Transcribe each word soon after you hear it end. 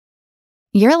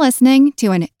You're listening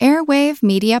to an Airwave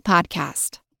Media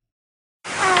Podcast.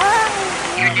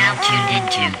 You're now tuned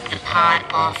into the Pod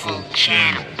Awful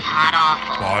channel. Pod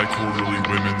Awful. Bi-quarterly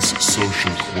Women's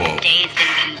Social Club. Dazed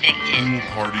and Convicted. Pool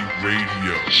Party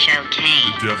Radio.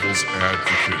 Showcase. The Devil's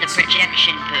Advocates. The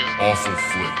Projection Booth. Awful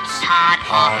Flips.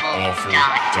 PodAwful.net.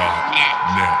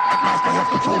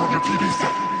 Control of your TV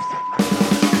set.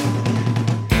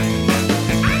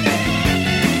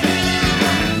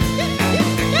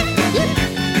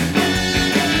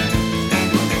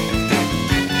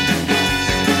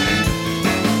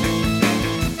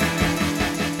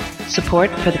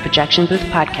 Support for the Projection Booth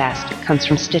podcast comes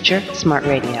from Stitcher Smart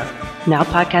Radio. Now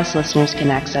podcast listeners can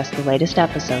access the latest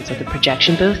episodes of the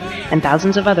Projection Booth and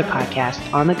thousands of other podcasts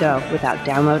on the go without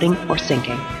downloading or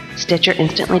syncing. Stitcher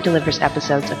instantly delivers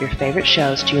episodes of your favorite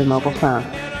shows to your mobile phone.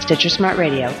 Stitcher Smart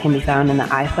Radio can be found in the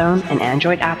iPhone and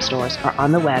Android app stores or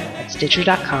on the web at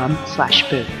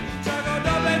stitcher.com/booth.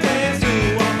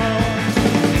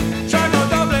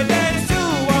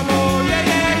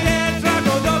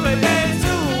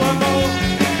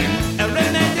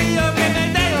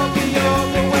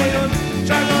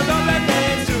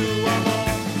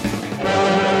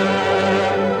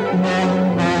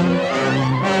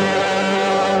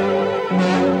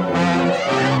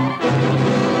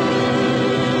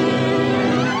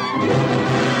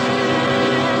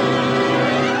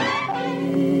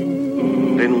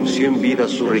 En vida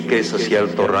sus riquezas y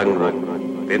alto rango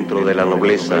dentro de la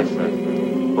nobleza,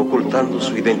 ocultando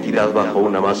su identidad bajo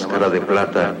una máscara de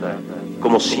plata,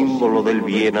 como símbolo del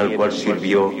bien al cual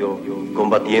sirvió,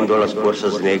 combatiendo a las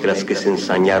fuerzas negras que se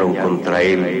ensañaron contra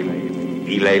él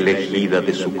y la elegida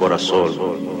de su corazón.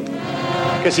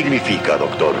 ¿Qué significa,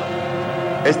 doctor?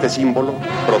 Este símbolo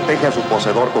protege a su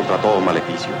poseedor contra todo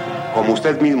maleficio. Como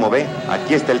usted mismo ve,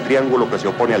 aquí está el triángulo que se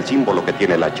opone al símbolo que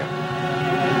tiene el hacha.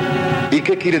 ¿Y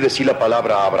qué quiere decir la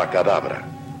palabra abracadabra?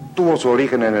 Tuvo su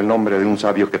origen en el nombre de un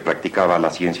sabio que practicaba la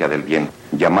ciencia del bien,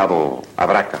 llamado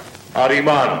Abraca.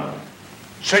 Arimán,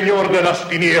 señor de las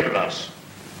tinieblas,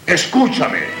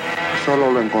 escúchame.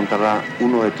 Solo lo encontrará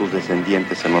uno de tus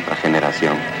descendientes en otra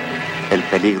generación. El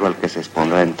peligro al que se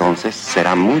expondrá entonces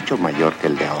será mucho mayor que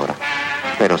el de ahora.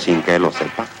 Pero sin que él lo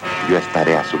sepa, yo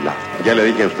estaré a su lado. Ya le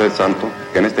dije a usted, Santo,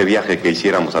 que en este viaje que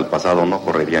hiciéramos al pasado no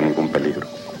correría ningún peligro.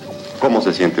 ¿Cómo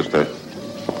se siente usted?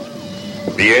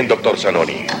 Bien, doctor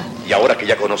Zanoni. Y ahora que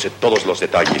ya conoce todos los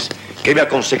detalles, ¿qué me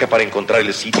aconseja para encontrar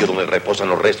el sitio donde reposan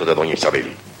los restos de doña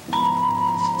Isabel?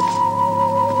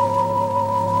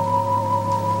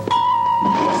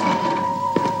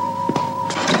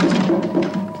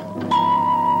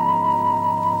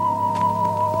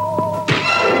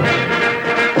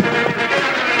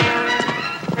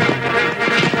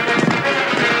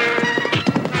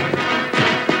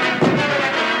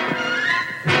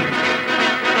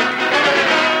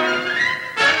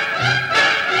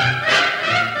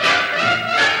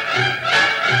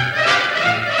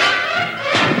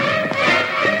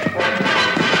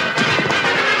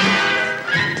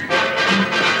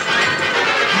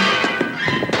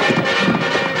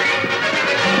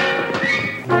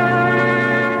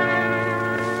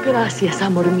 Gracias,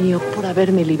 amor mío, por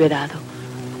haberme liberado.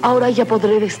 Ahora ya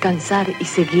podré descansar y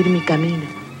seguir mi camino.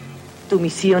 Tu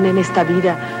misión en esta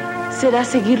vida será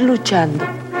seguir luchando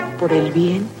por el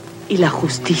bien y la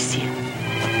justicia.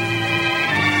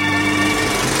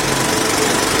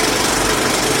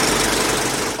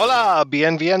 Hola,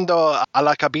 bienvenido a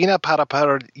la cabina para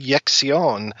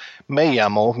proyección. Me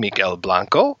llamo Miguel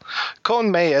Blanco.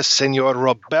 Conme es señor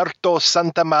Roberto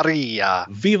Santamaría.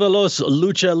 ¡Viva los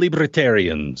lucha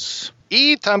libertarians!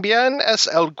 Y también es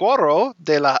el Goro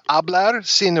de la Hablar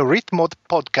Sin Ritmo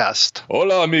podcast.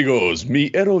 Hola amigos,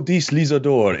 mi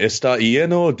aerodeslizador está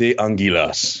lleno de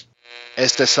anguilas.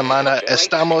 Esta semana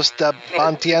estamos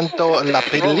debatiendo la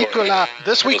película.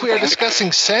 This week we are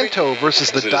discussing Santo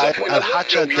versus the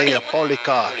hacha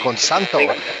diabólica con Santo,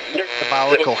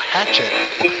 Diabolical Hatchet,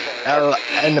 el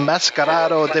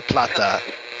enmascarado de plata.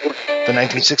 The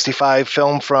 1965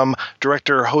 film from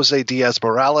director Jose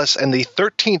Diaz-Morales and the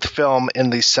 13th film in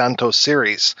the Santo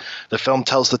series. The film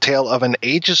tells the tale of an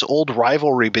ages-old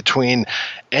rivalry between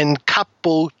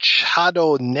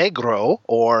Encapuchado Negro,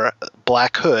 or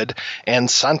Black Hood, and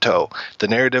Santo. The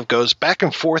narrative goes back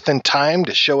and forth in time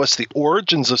to show us the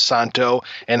origins of Santo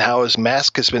and how his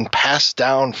mask has been passed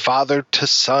down father to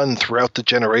son throughout the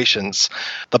generations.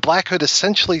 The Black Hood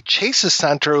essentially chases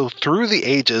Santo through the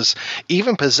ages,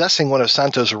 even possessing one of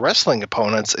Santo's wrestling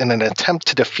opponents in an attempt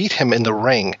to defeat him in the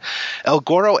ring. El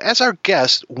Goro, as our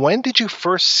guest, when did you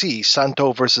first see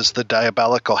Santo versus the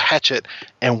Diabolical Hatchet,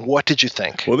 and what did you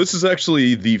think? Well, this is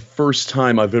actually the first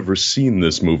time I've ever seen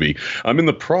this movie. I'm in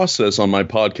the process on my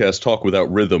podcast, Talk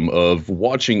Without Rhythm, of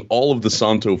watching all of the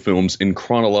Santo films in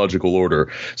chronological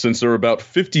order. Since there are about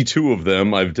 52 of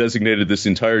them, I've designated this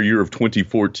entire year of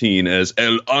 2014 as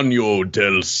El Año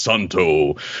del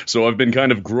Santo. So I've been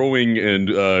kind of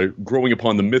growing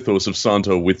upon the mythos of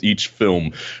Santo with each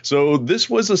film. So this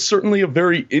was certainly a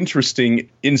very interesting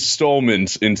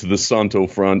installment into the Santo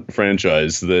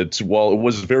franchise that, while it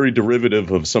was very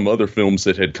derivative of some other films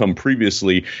that had come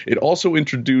previously, it also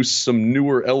introduced some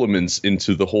newer elements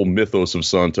into the whole mythos of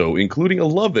Santo, including a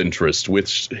love interest,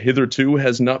 which hitherto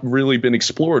has not really been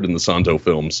explored in the Santo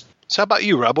films. So how about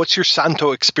you, Rob? What's your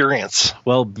Santo experience?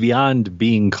 Well, beyond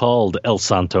being called El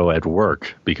Santo at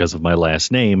work because of my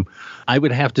last name, I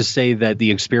would have to say that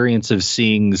the experience of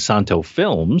seeing Santo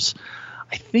films,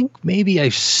 I think maybe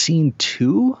I've seen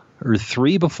 2 or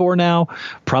 3 before now.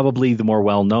 Probably the more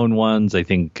well-known ones. I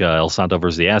think El Santo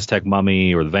versus the Aztec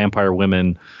Mummy or the Vampire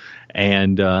Women.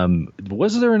 And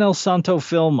was there an El Santo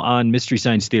film on Mystery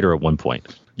Science Theater at one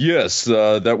point? Yes,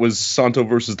 that was Santo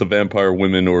versus the Vampire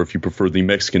Women, or if you prefer the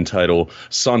Mexican title,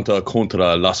 Santa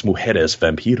contra las Mujeres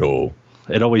Vampiro.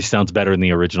 It always sounds better in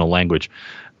the original language,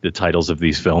 the titles of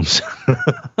these films.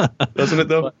 Doesn't it,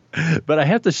 though? But I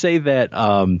have to say that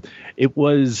it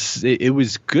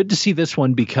was good to see this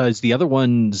one because the other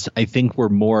ones, I think, were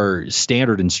more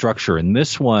standard in structure. And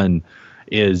this one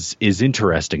is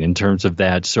interesting in terms of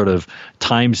that sort of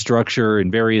time structure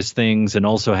and various things, and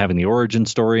also having the origin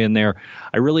story in there.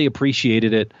 I really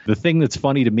appreciated it. The thing that's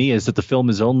funny to me is that the film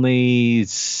is only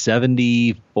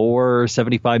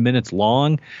 75 minutes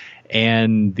long,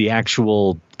 and the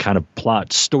actual kind of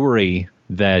plot story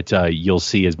that you'll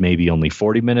see is maybe only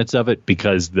 40 minutes of it,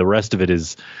 because the rest of it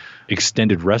is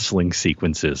extended wrestling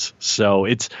sequences. So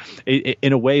it's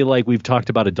in a way like we've talked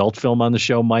about adult film on the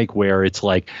show, Mike, where it's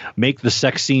like make the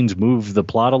sex scenes move the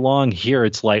plot along. Here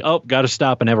it's like, oh, got to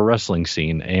stop and have a wrestling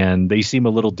scene. And they seem a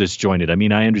little disjointed. I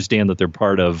mean, I understand that they're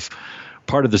part of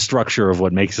the structure of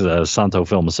what makes a Santo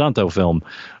film,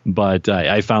 but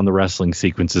I found the wrestling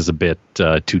sequences a bit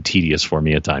too tedious for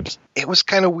me at times. It was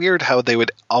kind of weird how they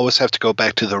would always have to go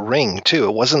back to the ring, too.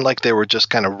 It wasn't like they were just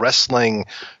kind of wrestling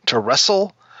to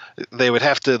wrestle. They would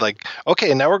have to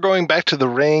okay, now we're going back to the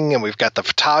ring, and we've got the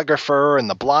photographer and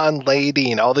the blonde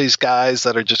lady and all these guys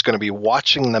that are just going to be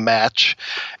watching the match,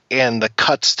 and the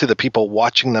cuts to the people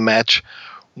watching the match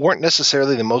weren't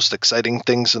necessarily the most exciting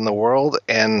things in the world.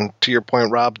 And to your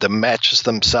point, Rob, the matches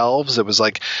themselves, it was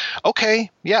like,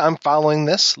 okay, yeah, I'm following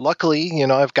this. Luckily,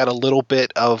 I've got a little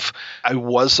bit of, I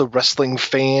was a wrestling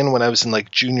fan when I was in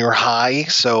junior high,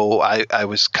 so I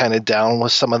was kind of down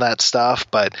with some of that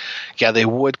stuff. But yeah, they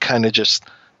would kind of just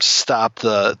stop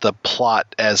the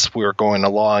plot as we were going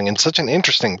along, and such an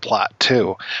interesting plot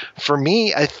too. For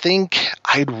me, I think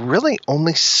I'd really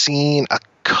only seen a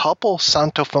couple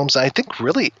Santo films. I think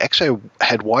really actually I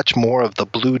had watched more of the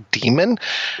Blue Demon.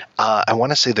 I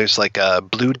want to say there's a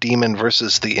Blue Demon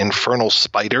versus the Infernal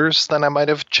Spiders that I might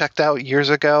have checked out years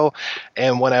ago.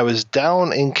 And when I was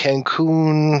down in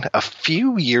Cancun a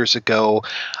few years ago,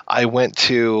 I went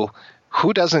to,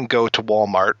 who doesn't go to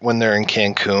Walmart when they're in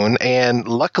Cancun? And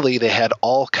luckily they had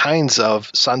all kinds of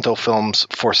Santo films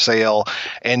for sale.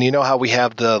 And you know how we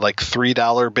have the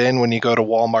 $3 bin when you go to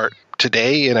Walmart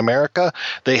today in America?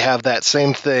 They have that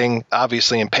same thing,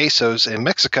 obviously in pesos in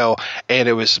Mexico, and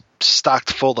it was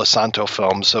stocked full of Santo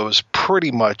films. So it was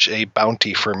pretty much a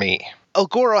bounty for me. El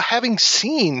Goro, having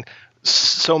seen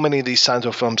so many of these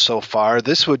Santo films so far,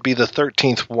 this would be the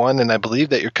 13th one, and I believe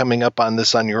that you're coming up on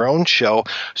this on your own show.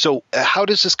 So how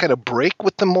does this kind of break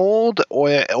with the mold,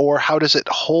 or how does it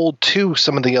hold to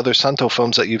some of the other Santo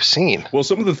films that you've seen? Well,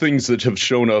 some of the things that have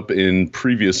shown up in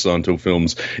previous Santo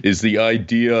films is the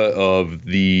idea of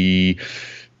the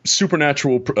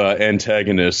supernatural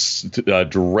antagonists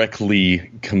directly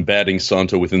combating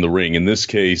Santo within the ring. In this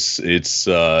case, it's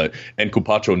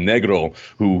Encupacho Negro,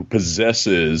 who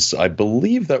possesses, I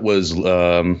believe that was,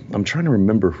 I'm trying to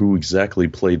remember who exactly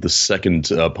played the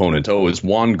second opponent. Oh, it's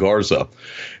Juan Garza.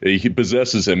 He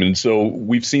possesses him. And so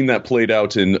we've seen that played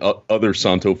out in other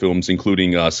Santo films,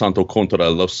 including Santo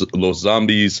contra los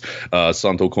Zombies,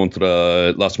 Santo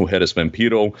contra las Mujeres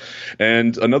Vampiro.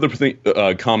 And another thing,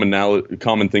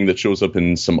 common thing that shows up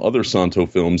in some other Santo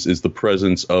films is the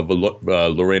presence of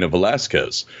Lorena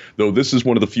Velasquez, though this is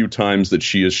one of the few times that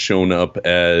she has shown up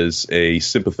as a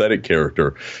sympathetic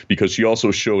character, because she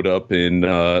also showed up in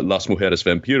Las Mujeres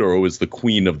Vampiro as the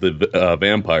queen of the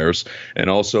vampires, and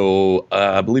also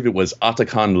I believe it was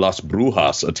Atacan las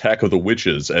Brujas, Attack of the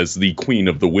Witches, as the queen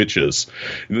of the witches.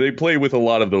 They play with a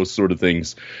lot of those sort of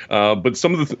things, but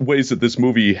some of the ways that this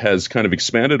movie has kind of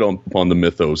expanded upon the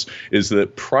mythos is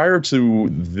that prior to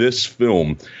this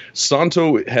film,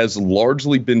 Santo has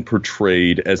largely been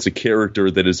portrayed as a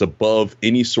character that is above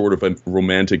any sort of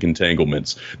romantic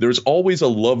entanglements. There's always a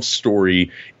love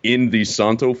story in these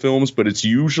Santo films, but it's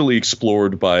usually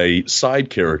explored by side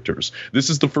characters. This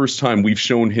is the first time we've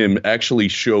shown him actually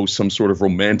show some sort of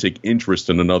romantic interest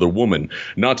in another woman.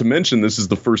 Not to mention, this is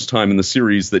the first time in the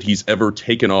series that he's ever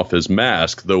taken off his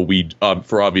mask, though we,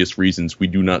 for obvious reasons, we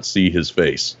do not see his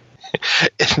face.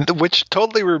 Which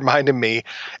totally reminded me,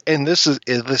 and this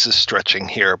is stretching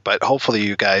here, but hopefully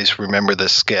you guys remember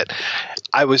this skit.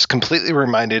 I was completely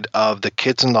reminded of The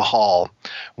Kids in the Hall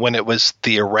when it was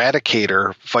the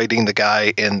Eradicator fighting the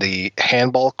guy in the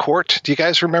handball court. Do you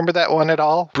guys remember that one at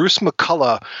all? Bruce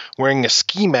McCullough wearing a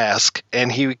ski mask, and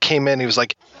he came in, he was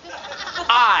like,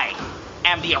 I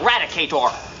am the Eradicator.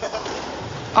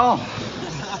 Oh.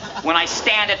 When I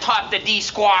stand atop the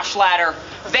D-squash ladder,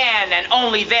 then and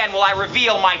only then will I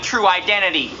reveal my true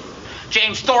identity.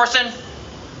 James Thorson,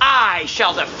 I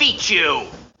shall defeat you.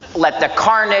 Let the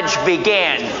carnage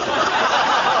begin.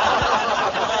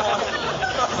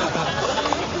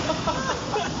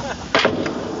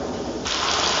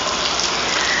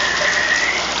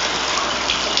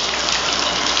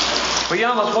 Well, you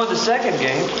almost won the second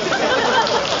game.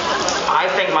 I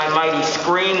think my mighty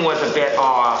scream was a bit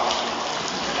off.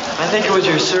 I think it was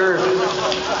your serve.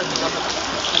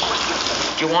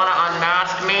 Do you want to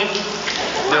unmask me?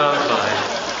 No, I'm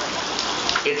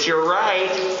fine. It's your right.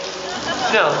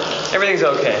 No, everything's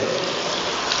okay.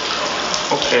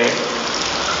 Okay.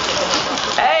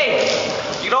 Hey,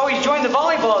 you'd always join the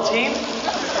volleyball team.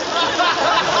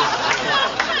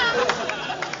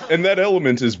 And that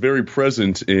element is very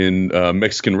present in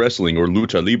Mexican wrestling or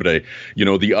lucha libre. You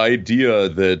know, the idea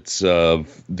that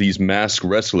these masked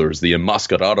wrestlers, the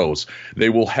enmascarados, they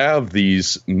will have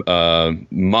these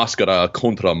máscara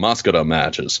contra máscara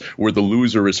matches where the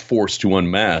loser is forced to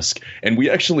unmask. And we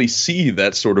actually see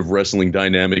that sort of wrestling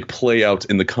dynamic play out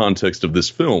in the context of this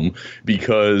film,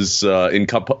 because in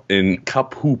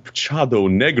Capuchado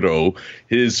Negro,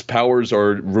 his powers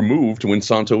are removed when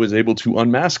Santo is able to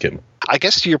unmask him. I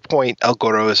guess to your point, El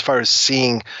Goro, as far as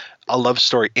seeing a love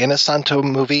story in a Santo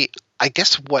movie, I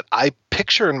guess what I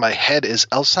picture in my head is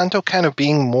El Santo kind of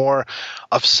being more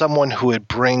of someone who would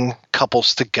bring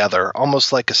couples together,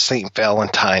 almost like a Saint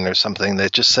Valentine or something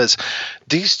that just says,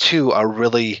 these two are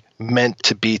really meant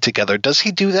to be together. Does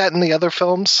he do that in the other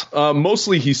films?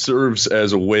 Mostly he serves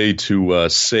as a way to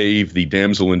save the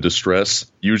damsel in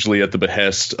distress, usually at the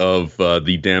behest of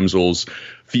the damsel's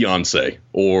fiance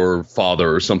or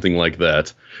father or something like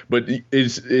that. But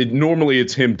normally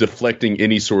it's him deflecting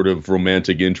any sort of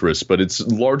romantic interest, but it's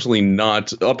largely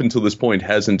not, up until this point,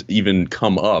 hasn't even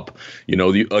come up. You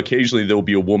know, occasionally there'll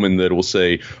be a woman that will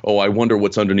say, oh, I wonder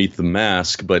what's underneath the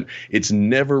mask, but it's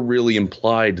never really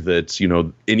implied that, you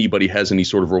know, anybody has any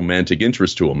sort of romantic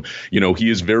interest to him. You know, he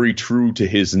is very true to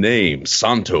his name,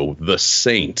 Santo, the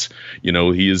Saint. You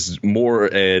know, he is more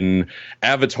an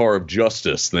avatar of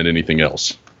justice than anything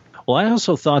else. Well, I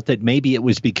also thought that maybe it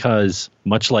was because,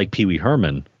 much like Pee Wee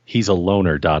Herman, he's a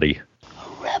loner, Dottie.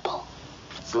 A rebel.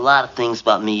 There's a lot of things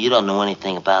about me you don't know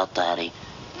anything about, Dottie.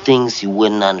 Things you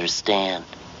wouldn't understand.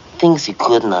 Things you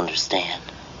couldn't understand.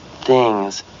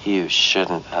 Things you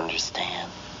shouldn't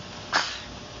understand.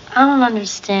 I don't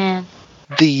understand.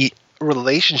 The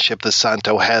relationship that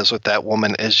Santo has with that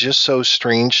woman is just so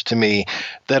strange to me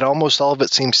that almost all of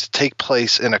it seems to take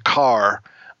place in a car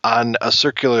on a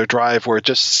circular drive, where it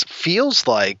just feels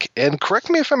like, and correct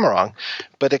me if I'm wrong,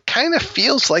 but it kind of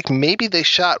feels like maybe they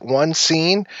shot one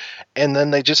scene and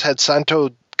then they just had Santo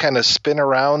kind of spin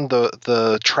around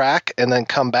the track and then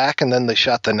come back and then they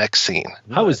shot the next scene.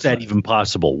 How is that even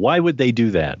possible? Why would they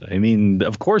do that? I mean,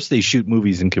 of course they shoot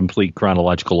movies in complete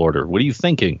chronological order. What are you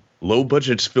thinking?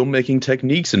 Low-budget filmmaking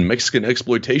techniques in Mexican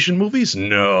exploitation movies?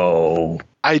 No.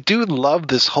 I do love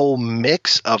this whole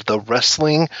mix of the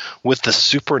wrestling with the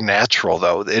supernatural,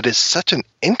 though. It is such an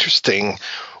interesting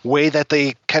way that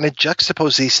they kind of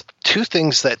juxtapose these two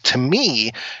things that, to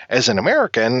me, as an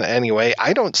American anyway,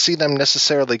 I don't see them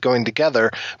necessarily going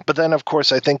together. But then, of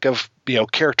course, I think of,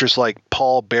 characters like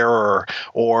Paul Bearer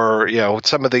or,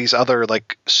 some of these other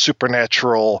like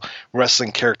supernatural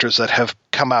wrestling characters that have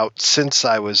come out since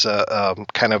I was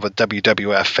kind of a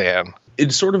WWF fan.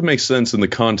 It sort of makes sense in the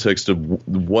context of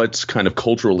what kind of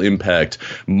cultural impact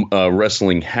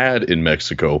wrestling had in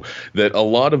Mexico, that a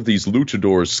lot of these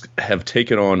luchadors have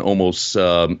taken on almost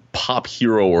pop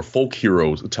hero or folk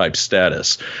hero type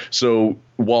status. So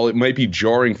while it might be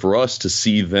jarring for us to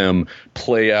see them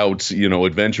play out,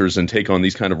 adventures and take on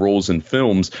these kind of roles in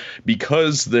films,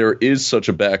 because there is such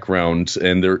a background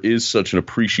and there is such an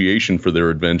appreciation for their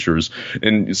adventures.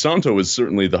 And Santo is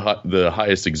certainly the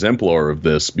highest exemplar of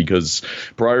this, because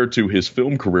prior to his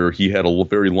film career, he had a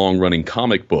very long-running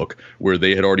comic book where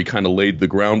they had already kind of laid the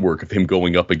groundwork of him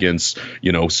going up against,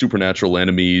 supernatural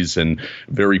enemies and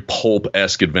very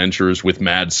pulp-esque adventures with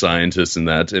mad scientists and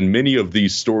that. And many of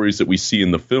these stories that we see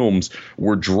in the films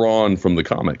were drawn from the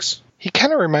comics. He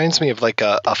kind of reminds me of like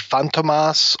a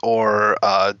Fantomas or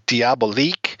a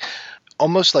Diabolique,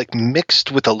 almost like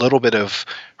mixed with a little bit of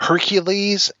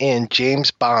Hercules and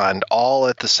James Bond all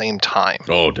at the same time.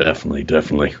 Oh,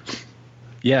 definitely.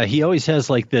 Yeah, he always has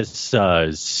like this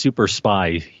super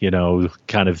spy,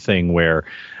 kind of thing where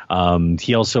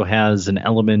he also has an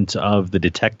element of the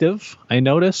detective, I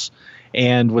notice.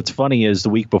 And what's funny is the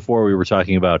week before we were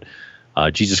talking about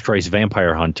Jesus Christ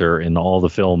Vampire Hunter and all the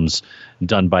films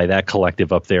done by that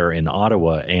collective up there in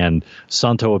Ottawa, and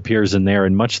Santo appears in there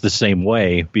in much the same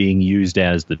way, being used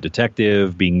as the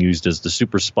detective, being used as the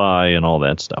super spy and all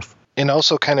that stuff. And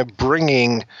also kind of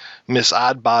bringing Miss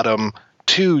Oddbottom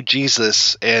to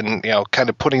Jesus and, kind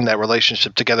of putting that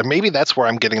relationship together. Maybe that's where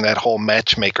I'm getting that whole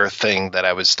matchmaker thing that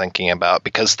I was thinking about,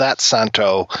 because that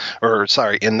Santo,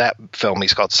 in that film,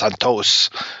 he's called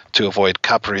Santos to avoid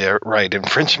copyright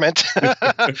infringement.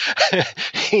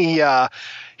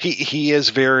 He is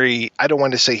very, I don't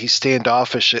want to say he's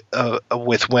standoffish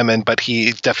with women, but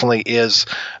he definitely is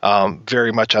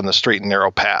very much on the straight and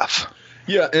narrow path.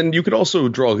 Yeah, and you could also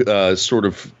draw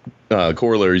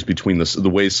corollaries between the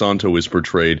way Santo is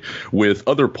portrayed with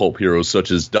other pulp heroes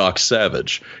such as Doc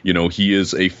Savage. He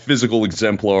is a physical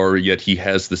exemplar, yet he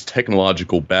has this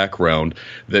technological background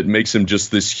that makes him just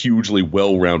this hugely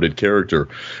well-rounded character.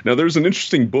 Now, there's an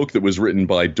interesting book that was written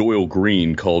by Doyle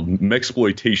Green called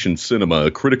Mexploitation Cinema,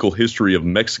 a critical history of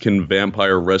Mexican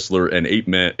vampire wrestler and ape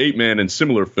man and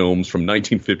similar films from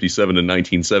 1957 to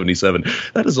 1977.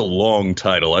 That is a long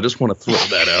title. I just want to throw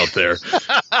that out there.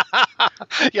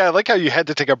 Yeah, I like how you had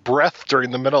to take a breath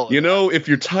during the middle. If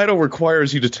your title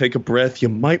requires you to take a breath, you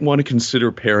might want to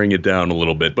consider paring it down a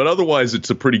little bit. But otherwise, it's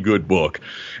a pretty good book.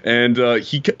 And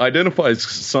he identifies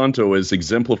Santo as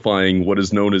exemplifying what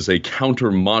is known as a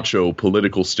counter-macho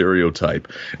political stereotype.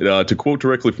 To quote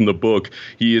directly from the book,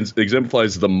 he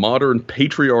exemplifies the modern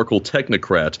patriarchal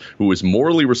technocrat who is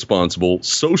morally responsible,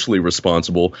 socially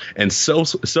responsible, and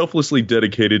selflessly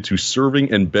dedicated to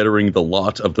serving and bettering the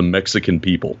lot of the Mexican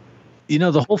people.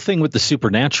 The whole thing with the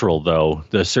supernatural, though,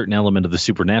 the certain element of the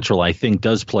supernatural, I think,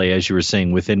 does play, as you were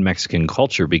saying, within Mexican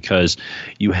culture, because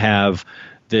you have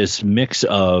this mix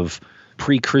of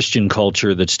pre-Christian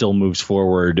culture that still moves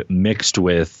forward mixed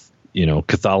with,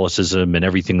 Catholicism and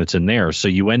everything that's in there. So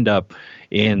you end up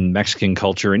in Mexican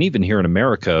culture, and even here in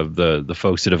America, the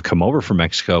folks that have come over from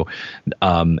Mexico,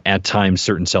 at times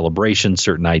certain celebrations,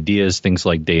 certain ideas, things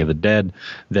like Day of the Dead,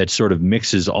 that sort of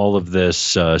mixes all of this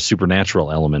supernatural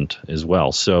element as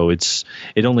well. So it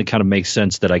only kind of makes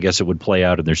sense that I guess it would play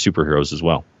out in their superheroes as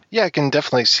well. Yeah, I can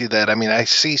definitely see that. I mean, I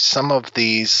see some of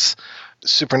these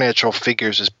supernatural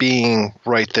figures as being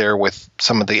right there with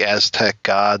some of the Aztec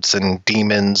gods and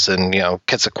demons and,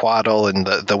 Quetzalcoatl and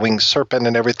the winged serpent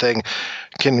and everything.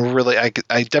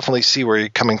 I definitely see where you're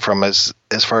coming from as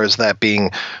far as that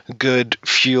being good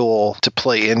fuel to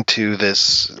play into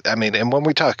this. I mean, and when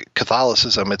we talk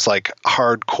Catholicism, it's like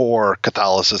hardcore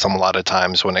Catholicism a lot of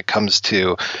times when it comes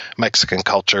to Mexican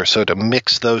culture. So to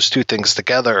mix those two things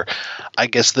together, I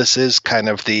guess this is kind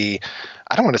of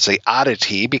I don't want to say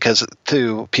oddity, because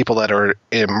to people that are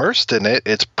immersed in it,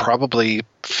 it's probably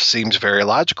seems very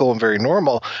logical and very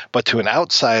normal. But to an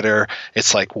outsider,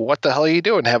 it's like, what the hell are you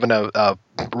doing having a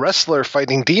wrestler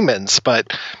fighting demons?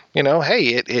 But,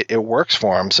 hey, it works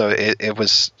for him. So it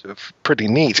was pretty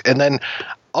neat. And then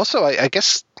also, I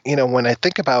guess, when I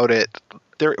think about it,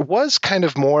 there was kind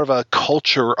of more of a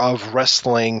culture of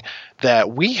wrestling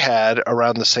that we had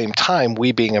around the same time,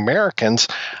 we being Americans.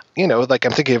 You know, like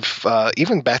I'm thinking of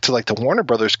even back to like the Warner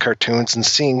Brothers cartoons and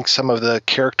seeing some of the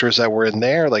characters that were in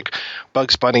there, like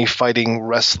Bugs Bunny fighting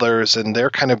wrestlers, and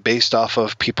they're kind of based off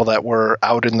of people that were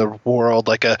out in the world,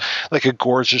 like a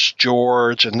Gorgeous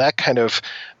George, and that kind of,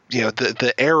 you know,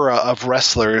 the era of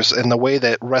wrestlers and the way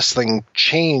that wrestling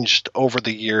changed over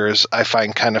the years. I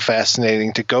find kind of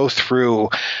fascinating to go through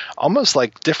almost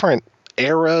like different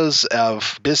eras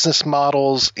of business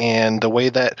models and the way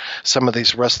that some of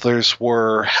these wrestlers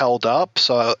were held up.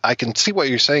 So I can see what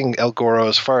you're saying, El Goro,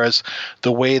 as far as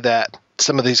the way that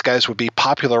some of these guys would be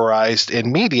popularized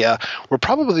in media were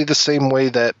probably the same way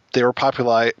that they were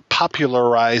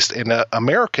popularized in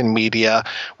American media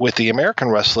with the American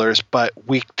wrestlers, but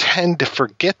we tend to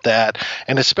forget that,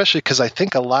 and especially because I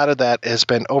think a lot of that has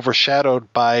been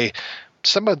overshadowed by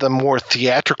some of the more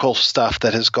theatrical stuff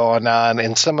that has gone on,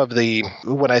 and some of the,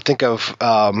 when I think of,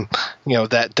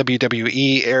 that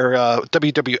WWE era,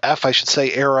 WWF, I should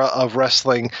say, era of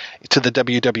wrestling to the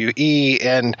WWE,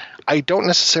 and I don't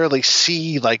necessarily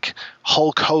see like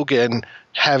Hulk Hogan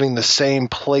having the same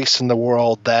place in the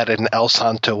world that an El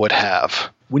Santo would have.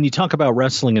 When you talk about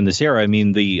wrestling in this era, I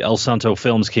mean, the El Santo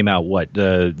films came out,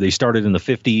 they started in the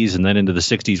 50s, and then into the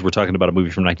 60s, we're talking about a movie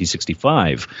from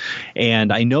 1965.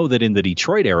 And I know that in the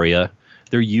Detroit area,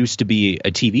 there used to be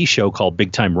a TV show called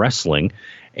Big Time Wrestling,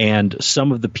 and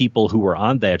some of the people who were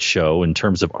on that show in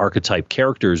terms of archetype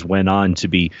characters went on to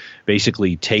be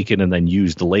basically taken and then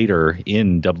used later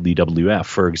in WWF.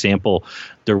 For example,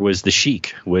 there was the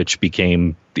Sheik, which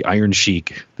became the Iron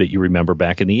Sheik that you remember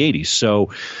back in the 80s. So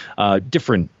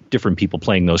different people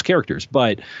playing those characters.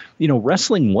 But, you know,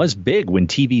 wrestling was big when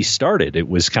TV started. It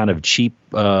was kind of cheap,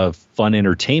 fun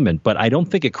entertainment. But I don't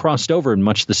think it crossed over in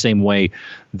much the same way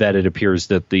that it appears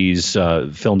that these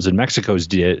films in Mexico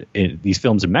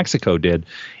did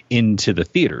into the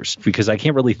theaters, because I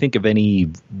can't really think of any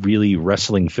really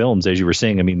wrestling films, as you were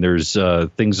saying. I mean, there's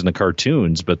things in the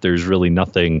cartoons, but there's really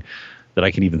nothing that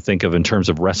I can even think of in terms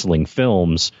of wrestling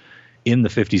films in the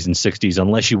 50s and 60s,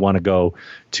 unless you want to go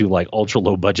to like ultra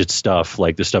low budget stuff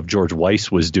like the stuff George Weiss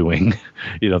was doing,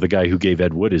 you know, the guy who gave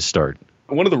Ed Wood his start.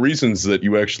 One of the reasons that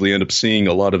you actually end up seeing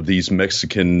a lot of these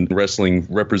Mexican wrestling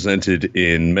represented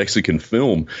in Mexican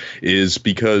film is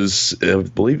because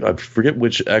I forget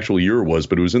which actual year it was,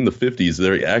 but it was in the 50s.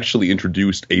 They actually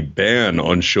introduced a ban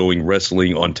on showing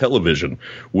wrestling on television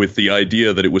with the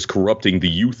idea that it was corrupting the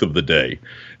youth of the day.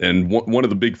 And one of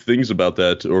the big things about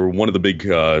that, or one of the big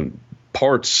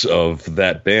parts of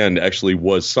that ban actually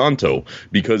was Santo,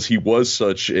 because he was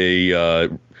such a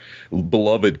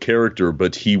beloved character,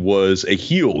 but he was a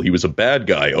heel. He was a bad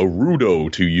guy, a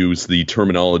rudo, to use the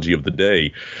terminology of the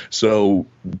day. So,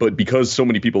 but because so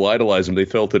many people idolized him, they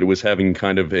felt that it was having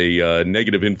kind of a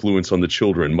negative influence on the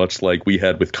children, much like we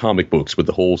had with comic books, with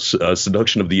the whole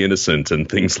seduction of the innocent and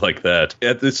things like that.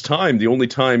 At this time, the only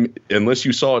time, unless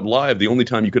you saw it live, the only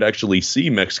time you could actually see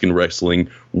Mexican wrestling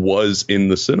was in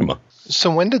the cinema.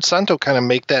 So when did Santo kind of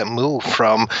make that move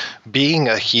from being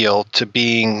a heel to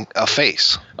being a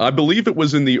face? I believe it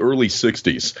was in the early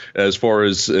 60s, as far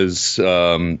as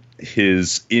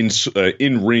his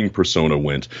in-ring persona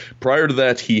went. Prior to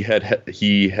that, he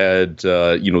had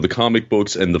the comic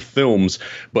books and the films,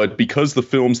 but because the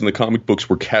films and the comic books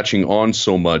were catching on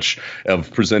so much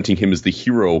of presenting him as the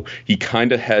hero, he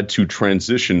kind of had to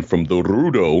transition from the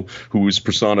rudo, who was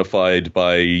personified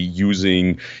by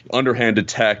using underhanded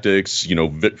tactics,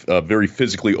 very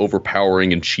physically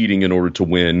overpowering and cheating in order to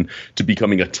win, to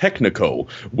becoming a technico,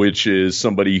 which is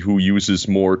somebody who uses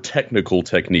more technical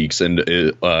techniques and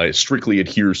strictly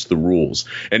adheres to the rules.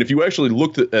 And if you actually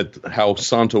looked at how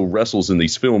Santo wrestles in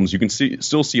these films, you can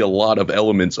still see a lot of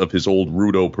elements of his old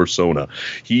rudo persona.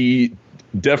 He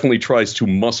definitely tries to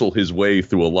muscle his way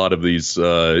through a lot of these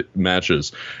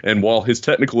matches. And while his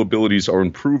technical abilities are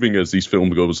improving as these film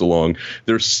goes along,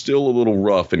 they're still a little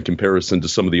rough in comparison to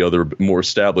some of the other more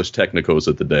established technicos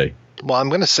at the day. Well, I'm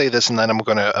going to say this, and then I'm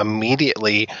going to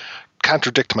immediately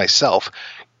contradict myself.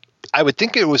 I would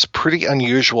think it was pretty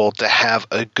unusual to have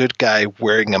a good guy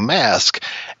wearing a mask,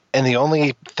 and the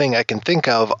only thing I can think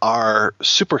of are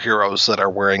superheroes that are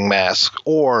wearing masks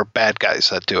or bad guys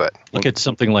that do it. Look at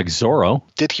something like Zorro.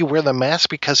 Did he wear the mask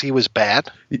because he was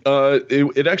bad?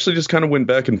 It actually just kind of went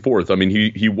back and forth. I mean,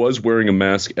 he was wearing a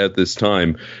mask at this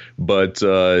time, but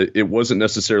it wasn't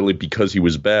necessarily because he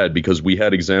was bad, because we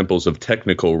had examples of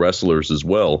technical wrestlers as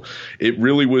well. It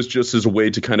really was just as a way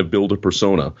to kind of build a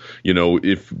persona.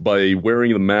 If by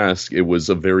wearing the mask, it was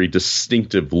a very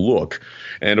distinctive look.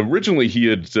 And originally he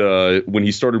had when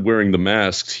he started wearing the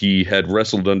masks, he had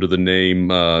wrestled under the name,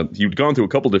 he'd gone through a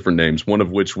couple different names, one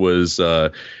of which was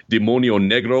Demonio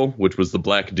Negro, which was the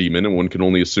black demon, and one can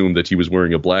only assume that he was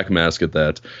wearing a black mask at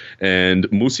that, and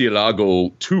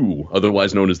Murcielago 2,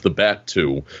 otherwise known as the Bat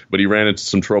 2, but he ran into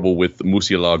some trouble with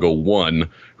Murcielago 1,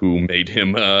 who made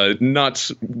him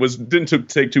didn't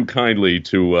take too kindly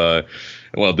to,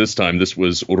 this time this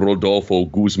was Rodolfo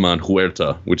Guzman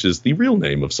Huerta, which is the real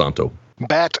name of Santo.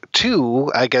 Bat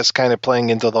 2, I guess, kind of playing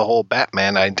into the whole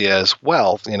Batman idea as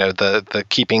well, the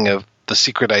keeping of the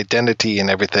secret identity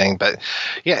and everything. But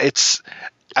yeah,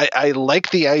 I like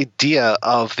the idea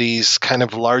of these kind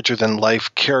of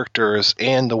larger-than-life characters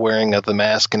and the wearing of the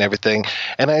mask and everything.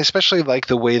 And I especially like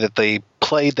the way that they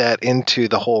played that into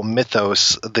the whole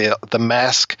mythos, the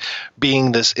mask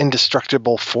being this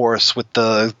indestructible force with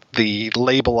the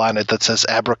label on it that says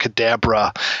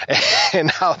abracadabra, and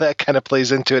how that kind of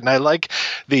plays into it. And I like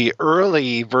the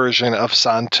early version of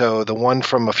Santo, the one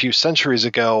from a few centuries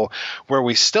ago, where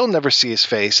we still never see his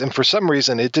face. And for some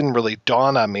reason, it didn't really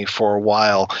dawn on me for a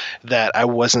while that I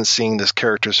wasn't seeing this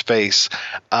character's face.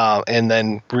 And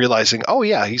then realizing, oh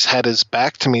yeah, he's had his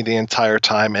back to me the entire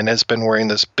time and has been wearing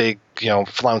this big,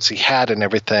 flouncy hat and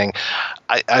everything.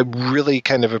 I really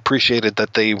kind of appreciated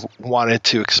that they wanted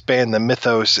to expand the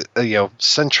mythos,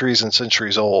 centuries and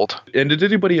centuries old. And did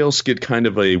anybody else get kind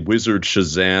of a Wizard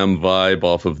Shazam vibe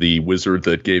off of the wizard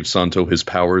that gave Santo his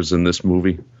powers in this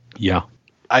movie? Yeah.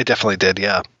 I definitely did,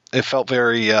 yeah. It felt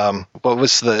very, what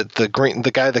was the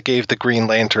guy that gave the Green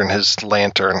Lantern his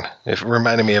lantern? It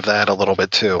reminded me of that a little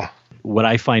bit too. What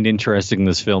I find interesting in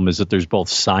this film is that there's both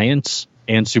science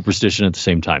and superstition at the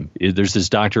same time. There's this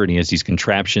doctor, and he has these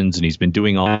contraptions, and he's been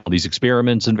doing all these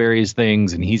experiments and various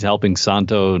things, and he's helping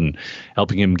Santo and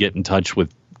helping him get in touch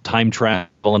with time travel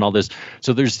and all this.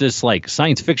 So there's this like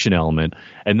science fiction element,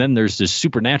 and then there's this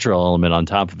supernatural element on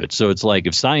top of it. So it's like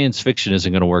if science fiction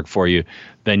isn't going to work for you,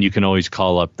 then you can always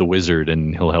call up the wizard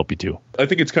and he'll help you too. I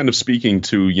think it's kind of speaking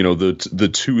to, the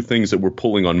two things that were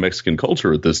pulling on Mexican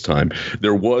culture at this time.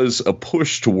 There was a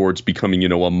push towards becoming,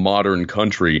 a modern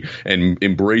country and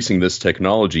embracing this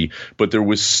technology, but there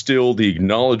was still the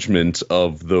acknowledgement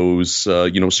of those,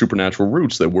 supernatural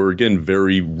roots that were, again,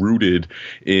 very rooted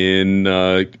in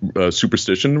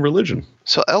superstition and religion.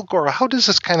 So, El Goro, how does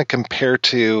this kind of compare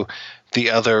to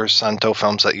the other Santo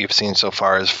films that you've seen so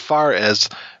far as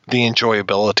the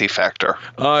enjoyability factor?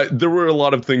 There were a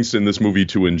lot of things in this movie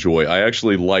to enjoy. I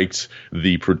actually liked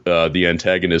the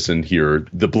antagonist in here,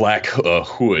 the Black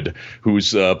Hood,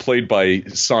 who's played by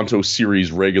Santo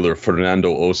series regular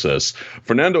Fernando Oces.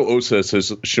 Fernando Oces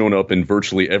has shown up in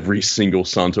virtually every single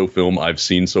Santo film I've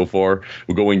seen so far.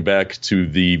 We're going back to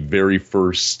the very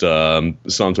first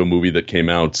Santo movie that came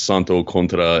out, Santo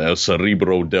contra el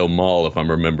Cerebro del Mal, if I'm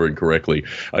remembering correctly.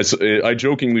 I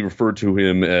jokingly refer to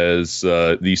him as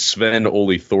the Sven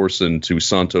Ole Thorsen to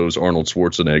Santo's Arnold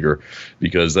Schwarzenegger,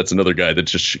 because that's another guy that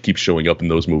just keeps showing up in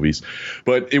those movies.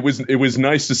 But it was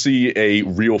nice to see a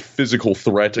real physical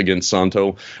threat against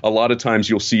Santo. A lot of times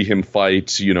you'll see him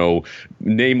fight,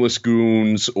 nameless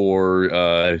goons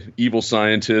or evil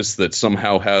scientists that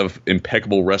somehow have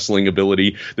impeccable wrestling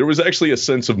ability. There was actually a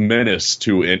sense of menace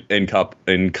to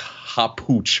Encapuchado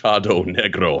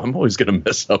Negro. I'm always going to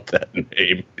mess up that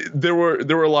name. There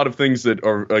were a lot of things that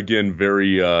are, again,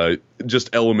 very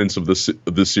just elements of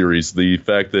the series. The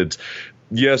fact that,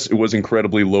 yes, it was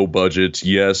incredibly low budget.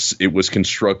 Yes, it was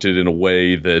constructed in a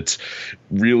way that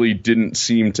really didn't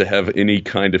seem to have any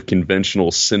kind of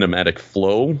conventional cinematic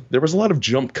flow. There was a lot of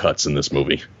jump cuts in this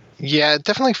movie. Yeah, it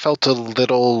definitely felt a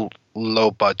little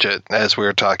low budget, as we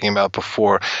were talking about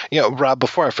before. Rob,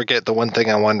 before I forget, the one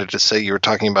thing I wanted to say, you were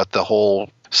talking about the whole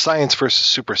science versus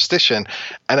superstition,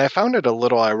 and I found it a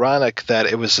little ironic that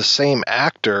it was the same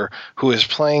actor who was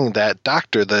playing that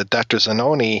doctor, the Dr.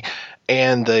 Zanoni,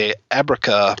 and the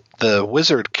Abraca, the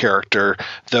wizard character,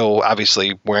 though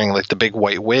obviously wearing like the big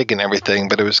white wig and everything,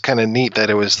 but it was kind of neat that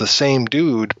it was the same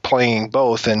dude playing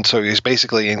both, and so he was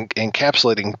basically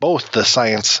encapsulating both the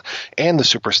science and the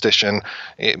superstition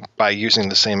by using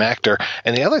the same actor.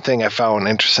 And the other thing I found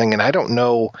interesting, and I don't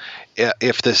know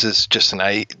if this is just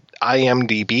an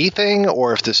IMDb thing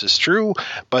or if this is true,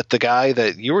 but the guy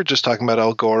that you were just talking about,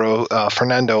 El Goro,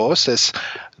 Fernando Oces,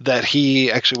 that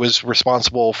he actually was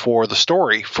responsible for the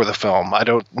story for the film. I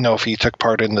don't know if he took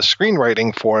part in the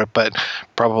screenwriting for it, but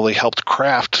probably helped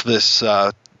craft this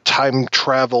time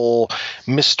travel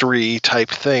mystery type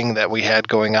thing that we had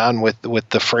going on with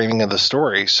the framing of the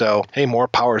story. So, hey, more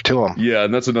power to him. Yeah,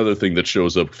 and that's another thing that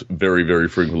shows up very, very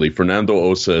frequently. Fernando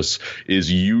Oces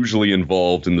is usually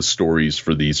involved in the stories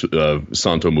for these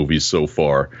Santo movies so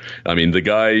far. I mean, the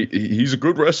guy, he's a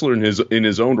good wrestler in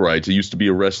his own right. He used to be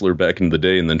a wrestler back in the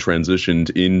day and then transitioned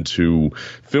into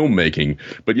filmmaking.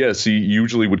 But yes, he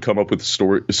usually would come up with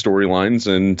storylines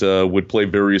and would play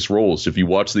various roles. If you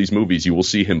watch these movies, you will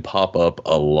see him pop up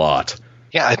a lot.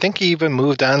 Yeah, I think he even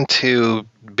moved on to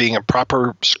being a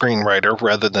proper screenwriter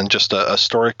rather than just a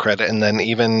story credit, and then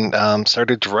even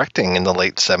started directing in the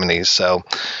late 70s. So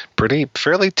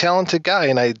fairly talented guy,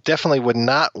 and I definitely would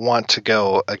not want to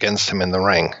go against him in the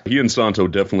ring. He and Santo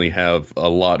definitely have a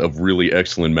lot of really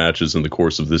excellent matches in the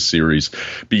course of this series,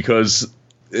 because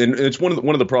and it's one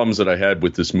of the problems that I had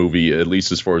with this movie, at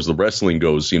least as far as the wrestling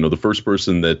goes. You know, the first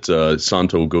person that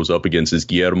Santo goes up against is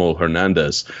Guillermo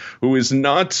Hernandez, who is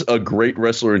not a great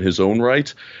wrestler in his own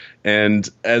right. And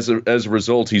as a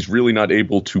result, he's really not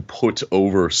able to put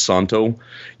over Santo.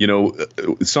 You know,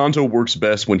 Santo works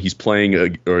best when he's playing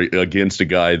against a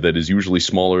guy that is usually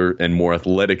smaller and more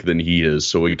athletic than he is,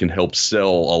 so he can help sell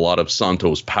a lot of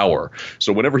Santo's power.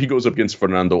 So whenever he goes up against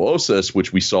Fernando Oces,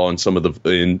 which we saw in some of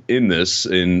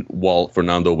the while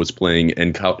Fernando was playing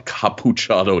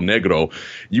Encapuchado Negro,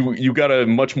 you got a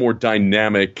much more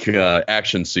dynamic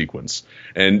action sequence.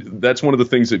 And that's one of the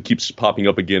things that keeps popping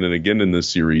up again and again in this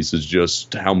series, is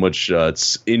just how much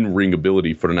in-ring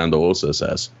ability Fernando Oces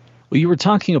has. Well, you were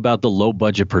talking about the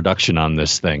low-budget production on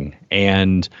this thing,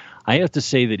 and I have to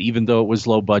say that even though it was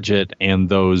low budget and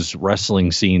those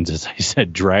wrestling scenes, as I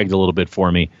said, dragged a little bit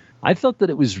for me, I thought that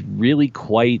it was really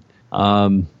quite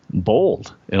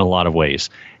bold in a lot of ways.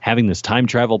 Having this time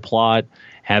travel plot,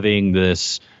 having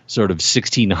this sort of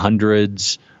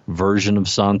 1600s version of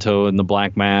Santo and the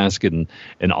Black Mask and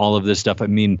all of this stuff. I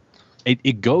mean,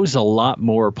 it goes a lot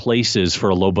more places for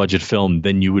a low-budget film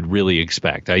than you would really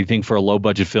expect. I think for a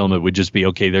low-budget film, it would just be,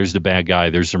 okay, there's the bad guy,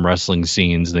 there's some wrestling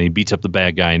scenes, and then he beats up the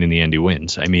bad guy, and in the end he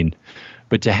wins. I mean,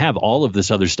 but to have all of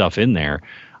this other stuff in there,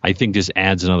 I think just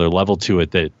adds another level to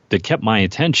it that kept my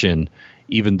attention,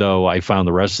 even though I found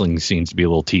the wrestling scenes to be a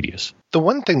little tedious. The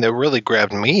one thing that really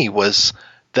grabbed me was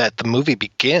that the movie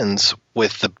begins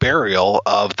with the burial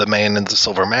of the man in the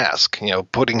silver mask, you know,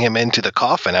 putting him into the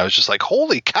coffin. I was just like,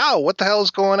 holy cow, what the hell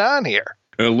is going on here?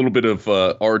 And a little bit of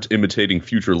art imitating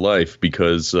future life,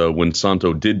 because when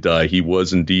Santo did die, he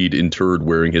was indeed interred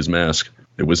wearing his mask.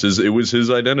 It was his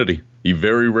identity. He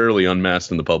very rarely unmasked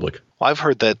in the public. Well, I've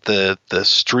heard that the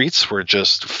streets were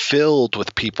just filled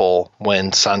with people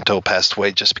when Santo passed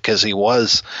away, just because he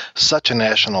was such a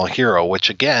national hero,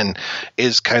 which again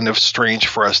is kind of strange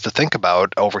for us to think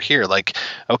about over here. Like,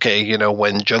 okay, you know,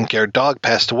 when Junkyard Dog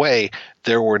passed away,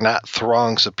 there were not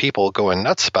throngs of people going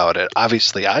nuts about it.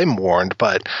 Obviously, I mourned,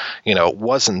 but, you know, it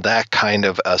wasn't that kind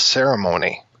of a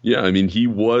ceremony. Yeah, I mean, he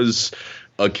was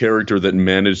a character that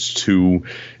managed to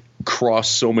cross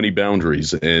so many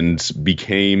boundaries and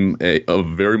became a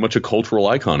very much a cultural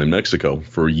icon in Mexico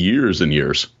for years and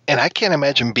years. And I can't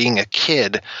imagine being a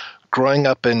kid growing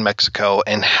up in Mexico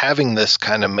and having this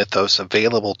kind of mythos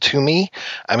available to me.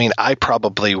 I mean, I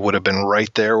probably would have been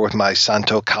right there with my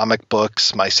Santo comic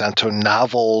books, my Santo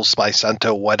novels, my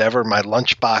Santo whatever, my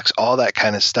lunchbox, all that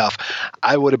kind of stuff.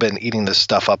 I would have been eating this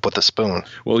stuff up with a spoon.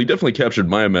 Well, he definitely captured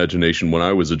my imagination when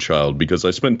I was a child, because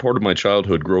I spent part of my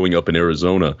childhood growing up in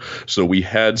Arizona. So we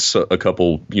had a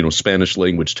couple, you know, Spanish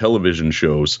language television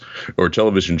shows or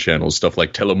television channels, stuff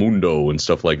like Telemundo and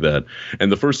stuff like that.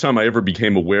 And the first time I ever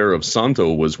became aware of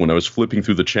Santo was when I was flipping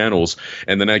through the channels,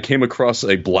 and then I came across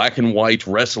a black and white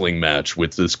wrestling match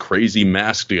with this crazy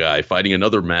masked guy fighting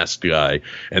another masked guy,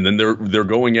 and then they're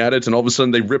going at it, and all of a sudden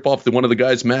they rip off one of the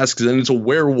guy's masks, and it's a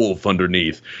werewolf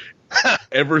underneath.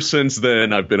 Ever since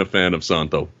then, I've been a fan of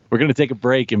Santo. We're going to take a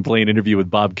break and play an interview with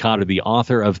Bobb Cotter, the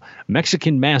author of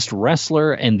Mexican Masked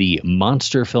Wrestler and the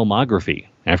Monster Filmography,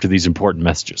 after these important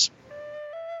messages.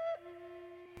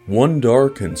 One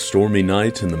dark and stormy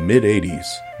night in the mid-'80s,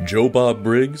 Joe Bob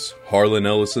Briggs, Harlan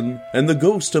Ellison, and the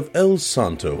ghost of El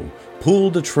Santo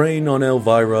pulled a train on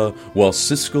Elvira while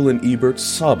Siskel and Ebert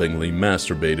sobbingly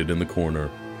masturbated in the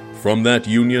corner. From that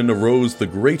union arose the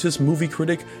greatest movie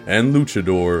critic and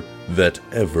luchador that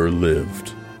ever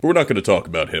lived. But we're not going to talk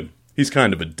about him. He's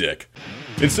kind of a dick.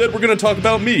 Instead, we're going to talk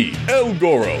about me, El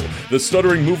Goro, the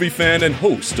stuttering movie fan and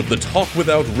host of the Talk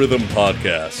Without Rhythm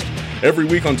podcast. Every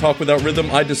week on Talk Without Rhythm,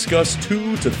 I discuss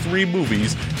 2 to 3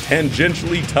 movies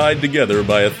tangentially tied together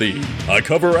by a theme. I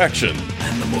cover action.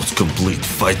 I'm the most complete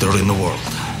fighter in the world.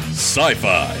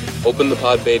 Sci-fi. Open the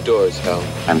pod bay doors, Hal.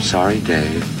 I'm sorry,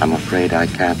 Dave. I'm afraid I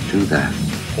can't do that.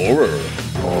 horror.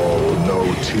 Oh,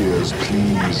 no tears,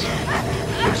 please.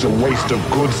 It's a waste of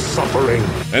good suffering.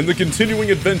 And the continuing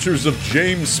adventures of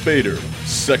James Spader,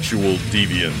 sexual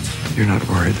deviant. You're not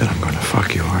worried that I'm going to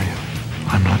fuck you, are you?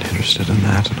 I'm not interested in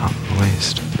that, and on the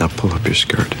waist. Now pull up your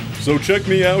skirt. So check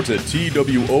me out at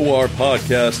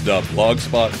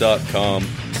tworpodcast.blogspot.com,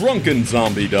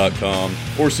 drunkenzombie.com,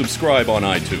 or subscribe on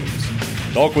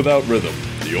iTunes. Talk Without Rhythm,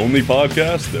 the only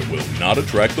podcast that will not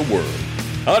attract the world.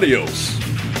 Adios.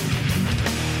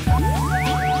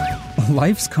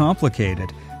 Life's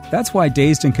complicated. That's why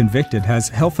Dazed and Convicted has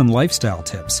health and lifestyle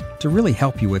tips to really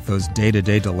help you with those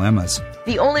day-to-day dilemmas.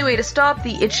 The only way to stop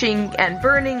the itching and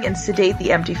burning and sedate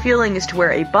the empty feeling is to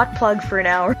wear a butt plug for an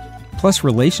hour. Plus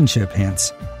relationship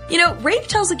hints. You know, Rafe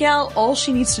tells a gal all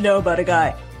she needs to know about a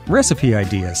guy. Recipe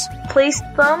ideas. Place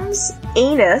thumbs,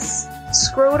 anus,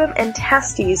 scrotum, and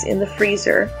testes in the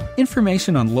freezer.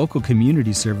 Information on local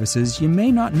community services you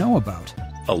may not know about.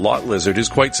 A lot lizard is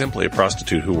quite simply a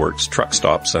prostitute who works truck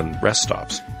stops and rest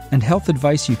stops. And health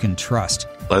advice you can trust.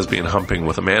 Lesbian humping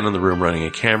with a man in the room running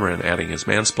a camera and adding his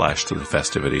mansplash to the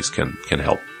festivities can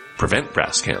help prevent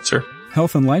breast cancer.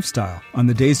 Health and lifestyle on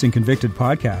the Dazed and Convicted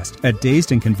podcast at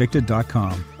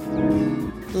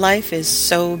dazedandconvicted.com. Life is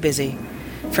so busy.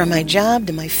 From my job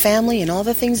to my family and all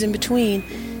the things in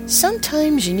between,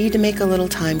 sometimes you need to make a little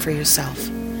time for yourself.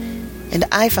 And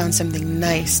I found something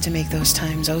nice to make those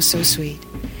times oh so sweet.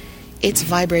 It's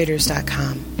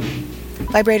Vibrators.com.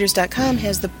 Vibrators.com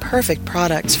has the perfect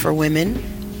products for women,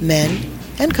 men,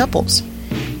 and couples.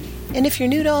 And if you're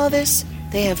new to all this,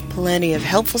 they have plenty of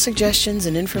helpful suggestions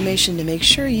and information to make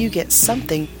sure you get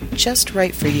something just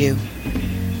right for you.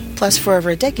 Plus, for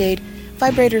over a decade,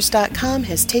 Vibrators.com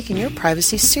has taken your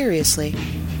privacy seriously.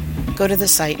 Go to the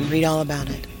site and read all about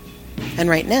it. And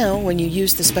right now, when you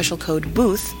use the special code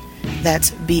BOOTH,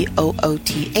 that's BOOTH,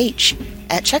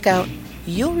 at checkout,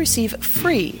 you'll receive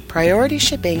free priority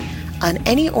shipping on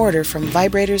any order from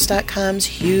Vibrators.com's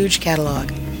huge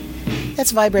catalog.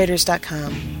 That's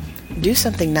Vibrators.com. Do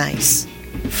something nice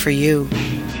for you.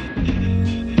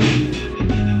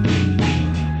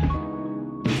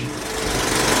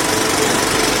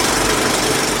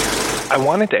 I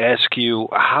wanted to ask you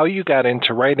how you got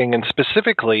into writing, and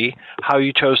specifically how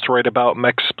you chose to write about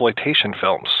mexploitation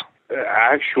films.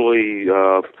 Actually,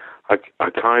 I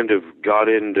kind of got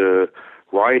into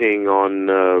writing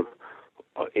on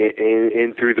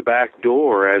in through the back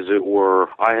door, as it were.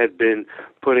 I had been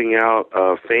putting out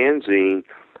a fanzine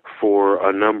for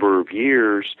a number of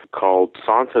years called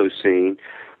Santo Scene.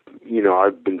 You know,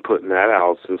 I've been putting that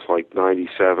out since like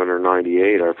 97 or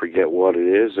 98. I forget what it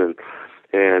is, and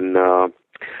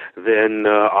then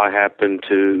I happened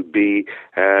to be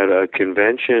at a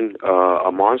convention,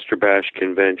 a Monster Bash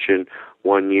convention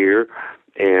one year,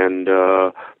 and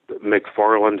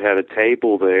McFarland had a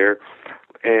table there,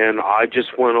 and I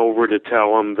just went over to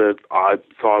tell him that I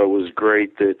thought it was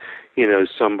great that, you know,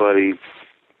 somebody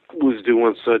was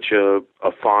doing such a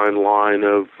fine line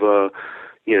of,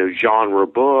 you know, genre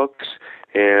books,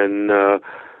 and the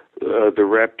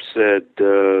rep said,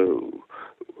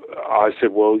 I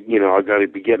said, well, you know, I got to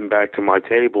be getting back to my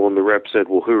table. And the rep said,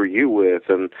 well, who are you with?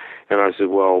 And I said,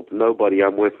 well, nobody.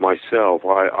 I'm with myself.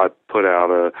 I put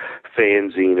out a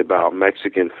fanzine about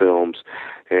Mexican films,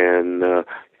 and I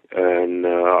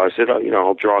said, you know,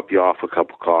 I'll drop you off a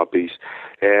couple copies.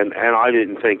 And I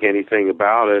didn't think anything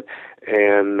about it.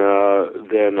 And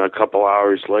then a couple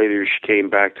hours later, she came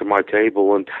back to my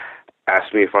table and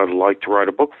asked me if I'd like to write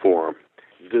a book for him.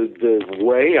 The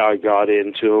way I got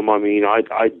into them, I mean, I'd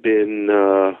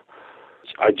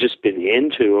just been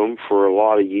into them for a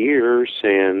lot of years,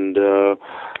 and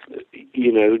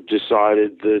you know,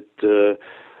 decided that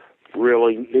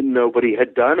really nobody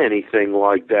had done anything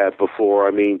like that before.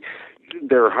 I mean,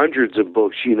 there are hundreds of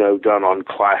books, you know, done on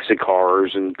classic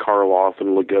horrors and Karloff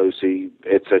and Lugosi,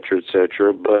 et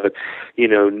cetera, but you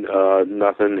know,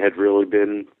 nothing had really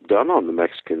been done on the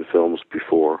Mexican films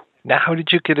before. Now, how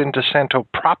did you get into Santo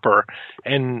proper,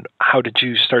 and how did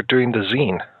you start doing the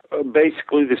zine?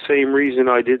 Basically the same reason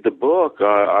I did the book.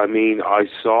 I mean, I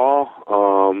saw,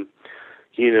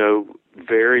 you know,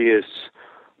 various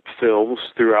films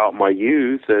throughout my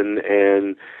youth,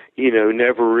 and you know,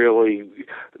 never really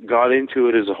got into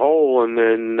it as a whole. And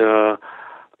then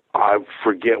I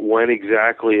forget when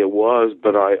exactly it was,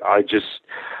 but I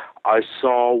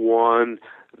saw one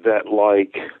that,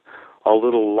 like, a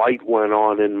little light went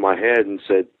on in my head and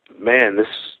said, man, this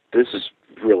is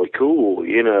really cool,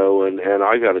 you know, and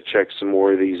I got to check some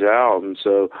more of these out. And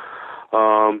so,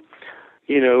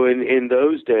 in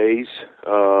those days,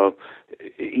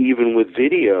 even with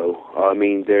video, I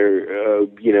mean,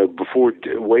 way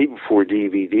before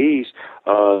DVDs,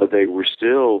 they were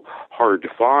still hard to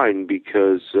find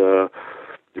because,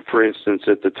 for instance,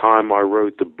 at the time I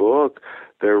wrote the book,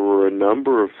 there were a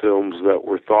number of films that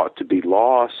were thought to be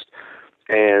lost,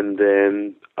 and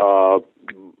then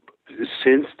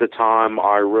since the time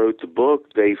I wrote the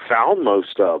book, they found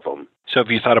most of them. So have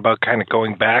you thought about kind of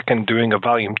going back and doing a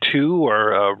volume 2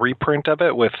 or a reprint of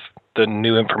it with the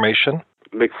new information?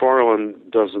 McFarlane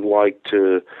doesn't like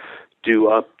to do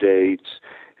updates,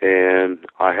 and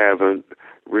I haven't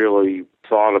really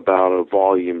thought about a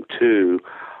volume 2.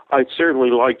 I'd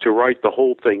certainly like to write the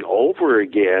whole thing over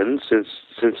again since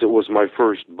it was my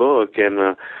first book, and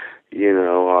I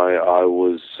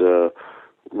was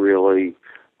really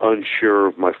unsure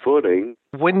of my footing.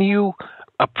 When you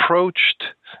approached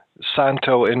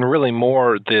Santo and really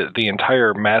more the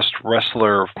entire masked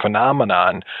wrestler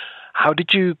phenomenon, how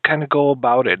did you kind of go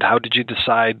about it? How did you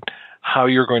decide how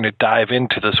you're going to dive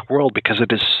into this world? Because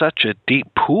it is such a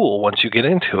deep pool once you get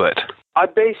into it. I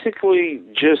basically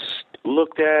just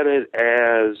looked at it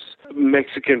as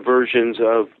Mexican versions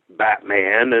of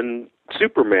Batman and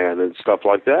Superman and stuff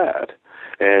like that.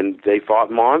 And they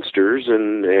fought monsters,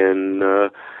 and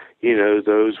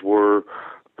those were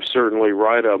certainly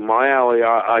right up my alley.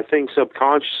 I think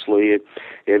subconsciously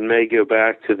it may go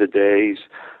back to the days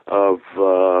of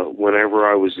whenever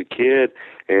I was a kid,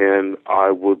 and I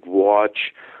would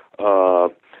watch a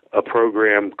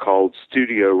program called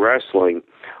Studio Wrestling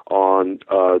on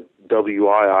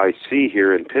WIIC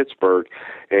here in Pittsburgh,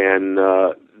 and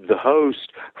the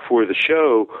host for the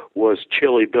show was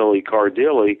Chilly Billy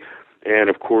Cardilli,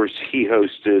 and of course he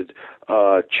hosted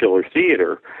Chiller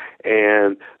Theater,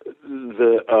 and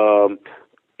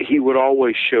he would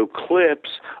always show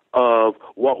clips of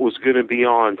what was going to be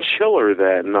on Chiller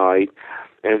that night,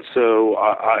 and so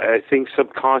I think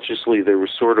subconsciously there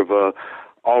was sort of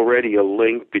already a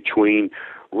link between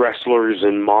wrestlers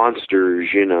and monsters,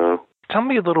 Tell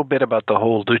me a little bit about the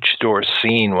whole luchador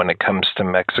scene when it comes to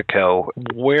Mexico.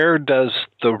 Where does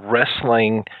the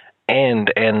wrestling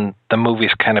end and the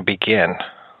movies kind of begin?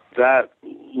 That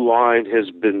line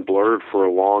has been blurred for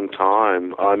a long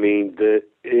time. Obviously,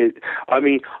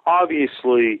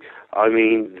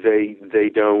 they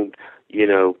don't,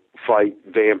 fight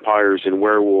vampires and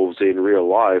werewolves in real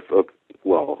life.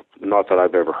 Well, not that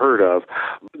I've ever heard of.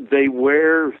 They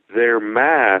wear their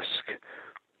mask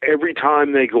every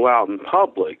time they go out in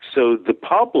public. So the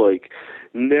public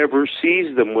never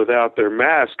sees them without their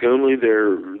mask. Only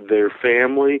their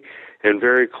family and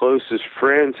very closest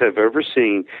friends have ever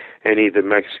seen any of the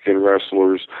Mexican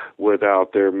wrestlers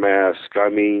without their mask. I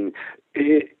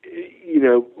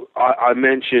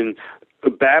mentioned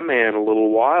Batman a little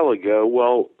while ago.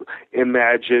 Well,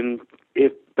 imagine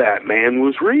if Batman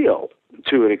was real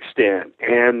to an extent,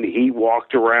 and he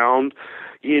walked around,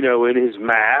 in his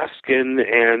mask, and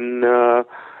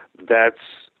that's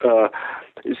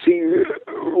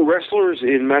wrestlers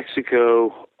in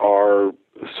Mexico are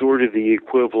sort of the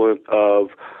equivalent of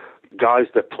guys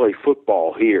that play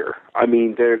football here.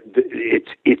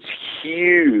 It's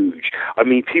huge.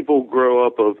 People grow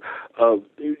up of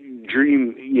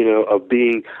dream, of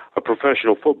being a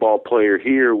professional football player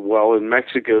here, while in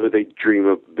Mexico they dream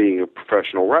of being a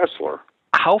professional wrestler.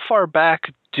 How far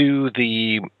back do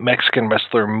the Mexican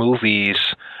wrestler movies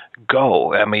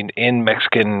go? In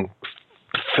Mexican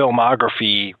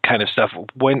filmography kind of stuff,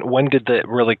 when did that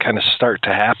really kind of start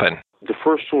to happen? The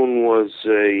first one was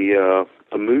a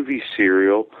movie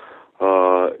serial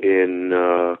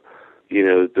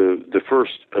the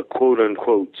first quote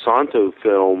unquote Santo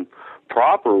film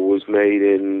proper was made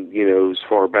in as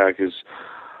far back as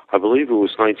I believe it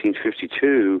was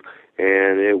 1952,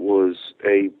 and it was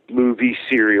a movie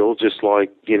serial just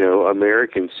like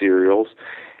American serials,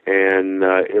 and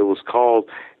it was called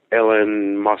El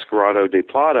Enmascarado de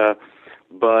Plata,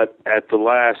 but at the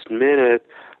last minute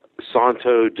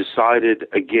Santo decided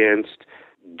against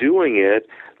doing it.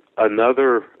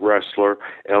 Another wrestler,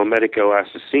 El Medico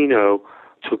Asesino,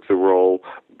 took the role,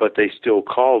 but they still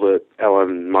called it El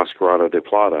Enmascarado de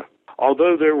Plata.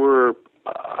 Although there were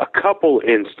a couple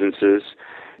instances,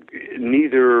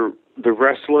 neither the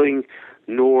wrestling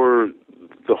nor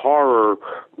the horror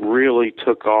really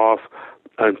took off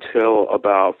until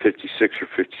about 56 or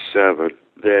 57.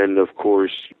 Then, of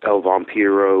course, El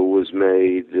Vampiro was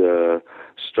made,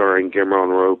 starring Guillermo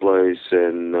Robles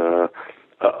and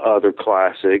other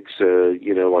classics,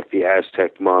 like The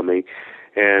Aztec Mummy.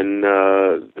 And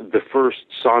the first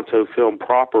Santo film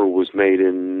proper was made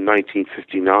in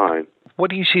 1959. What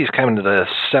do you see as kind of the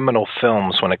seminal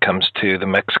films when it comes to the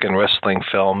Mexican wrestling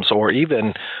films, or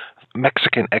even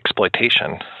Mexican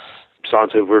exploitation?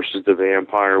 Santo versus the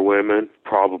Vampire Women,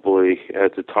 probably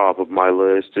at the top of my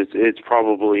list. It's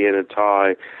probably in a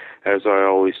tie, as I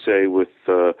always say, with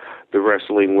the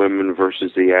Wrestling Women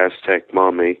versus the Aztec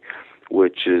Mummy,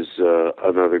 which is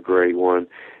another great one.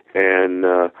 And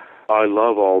I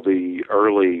love all the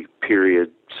early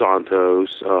period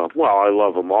Santos. Well, I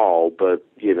love them all, but,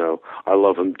 you know, I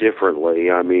love them differently.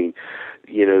 I mean,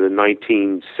 you know, the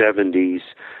 1970s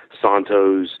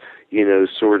Santos, you know,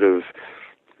 sort of,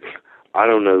 I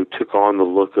don't know, took on the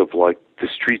look of like the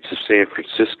streets of San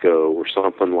Francisco or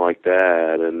something like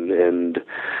that, and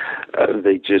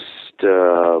they just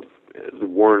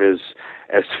weren't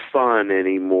as fun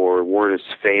anymore, weren't as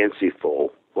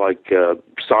fanciful, like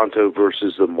Santo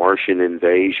versus the Martian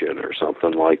Invasion or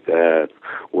something like that,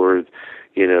 where,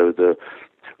 you know, the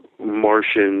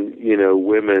Martian, you know,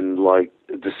 women like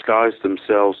disguised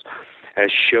themselves as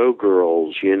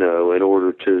showgirls, you know, in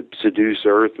order to seduce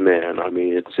Earthmen. I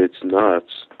mean, it's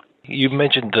nuts. You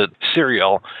mentioned the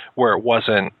serial where it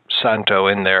wasn't Santo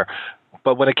in there,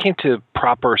 but when it came to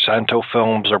proper Santo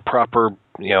films or proper,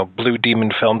 you know, Blue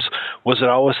Demon films, was it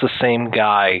always the same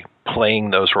guy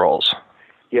playing those roles?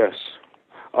 Yes.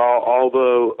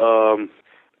 Although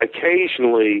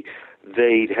occasionally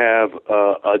they'd have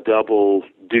a double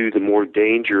do the more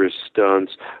dangerous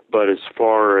stunts, but as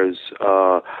far as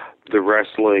the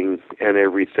wrestling and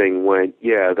everything went,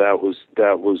 yeah, that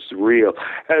was real.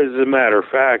 As a matter of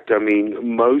fact, I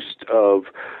mean, most of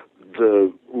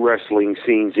the wrestling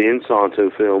scenes in Santo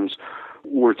films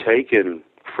were taken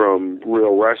from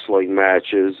real wrestling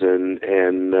matches, and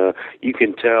you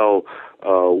can tell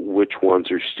which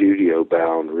ones are studio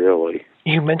bound, really.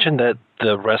 You mentioned that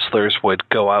the wrestlers would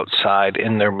go outside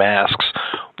in their masks.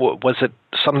 Was it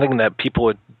something that people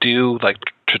would do, like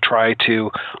to try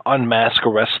to unmask a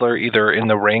wrestler either in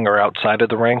the ring or outside of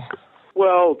the ring?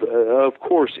 Well, of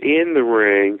course, in the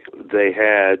ring, they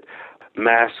had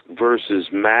mask versus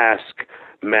mask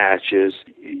matches.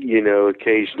 You know,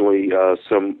 occasionally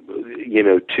some, you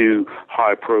know, two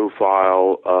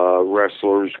high-profile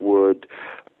wrestlers would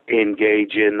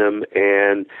engage in them,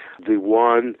 and the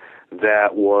one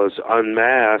that was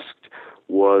unmasked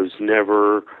was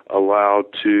never allowed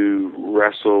to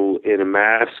wrestle in a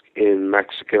mask in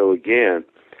Mexico again.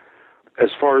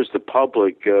 As far as the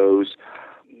public goes,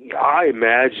 I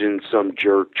imagine some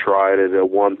jerk tried it at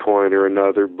one point or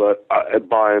another, but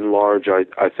by and large,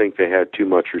 I think they had too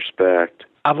much respect.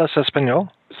 ¿Hablas español?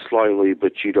 Slightly,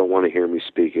 but you don't want to hear me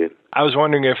speak it. I was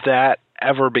wondering if that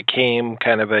ever became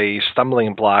kind of a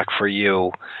stumbling block for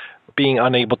you, being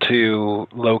unable to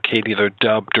locate either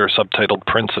dubbed or subtitled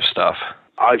prints of stuff.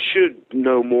 I should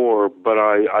know more, but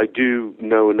I do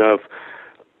know enough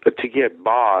to get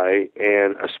by,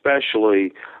 and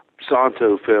especially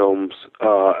Santo films,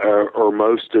 or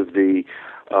most of the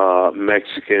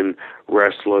Mexican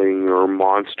wrestling or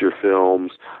monster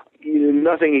films.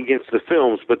 Nothing against the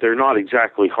films, but they're not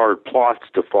exactly hard plots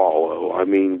to follow. I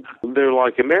mean, they're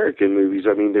like American movies.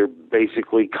 I mean, they're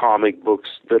basically comic books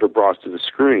that are brought to the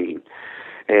screen.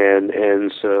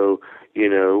 And so, you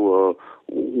know,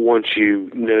 once you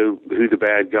know who the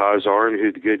bad guys are and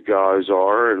who the good guys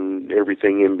are and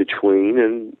everything in between,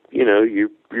 and, you know,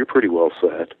 you're pretty well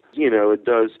set. You know, it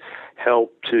does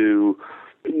help to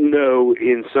know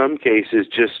in some cases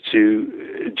just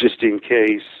in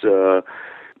case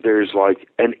there's like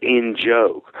an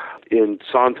in-joke. In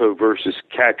Santo versus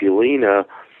Capulina,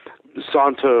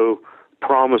 Santo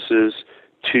promises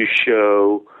to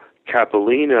show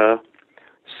Capulina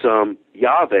some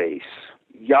llaves.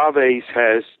 Llaves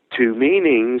has two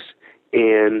meanings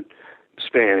in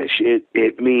Spanish.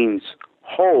 It means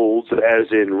holds, as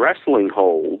in wrestling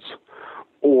holds,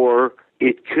 or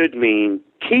it could mean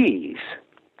keys.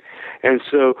 And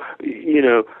so, you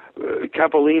know,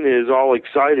 Capulina is all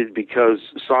excited because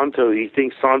he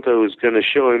thinks Santo is going to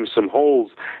show him some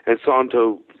holes, and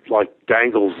Santo, like,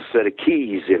 dangles a set of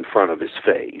keys in front of his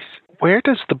face. Where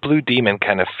does the Blue Demon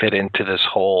kind of fit into this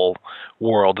whole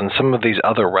world and some of these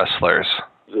other wrestlers?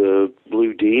 The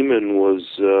Blue Demon was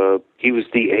he was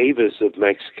the Avis of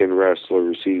Mexican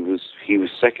wrestlers. He was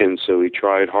second, so he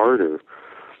tried harder.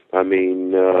 I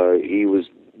mean, he was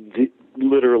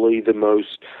literally the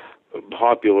most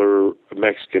popular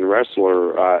Mexican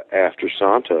wrestler after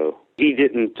Santo. He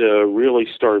didn't really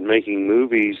start making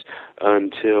movies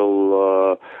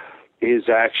until his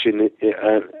action,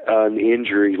 an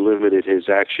injury limited his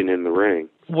action in the ring.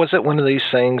 Was it one of these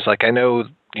things, like, I know,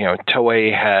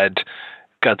 Toei had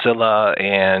Godzilla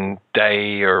and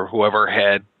Dai or whoever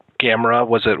had Gamera?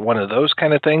 Was it one of those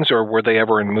kind of things, or were they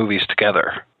ever in movies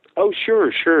together? Oh,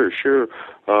 sure.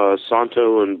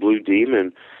 Santo and Blue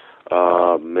Demon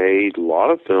made a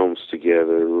lot of films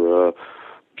together.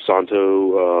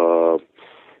 Santo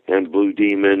and Blue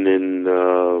Demon in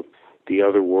The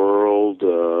Other World,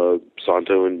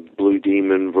 Santo and Blue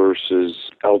Demon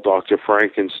versus El Dr.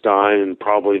 Frankenstein, and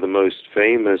probably the most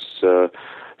famous,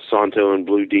 Santo and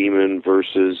Blue Demon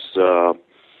versus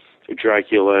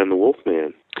Dracula and the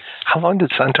Wolfman. How long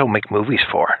did Santo make movies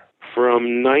for?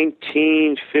 From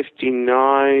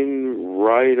 1959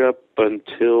 right up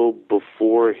until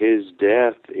before his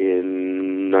death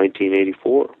in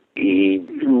 1984. He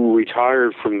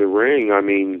retired from the ring,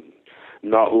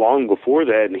 not long before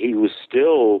that, and he was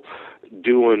still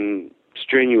doing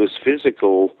strenuous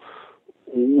physical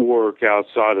work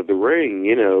outside of the ring,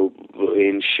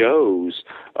 in shows,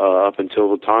 up until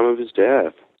the time of his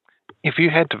death. If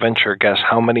you had to venture a guess,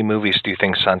 how many movies do you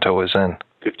think Santo was in?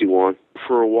 51.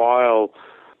 For a while,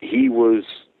 he was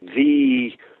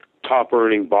the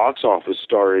top-earning box office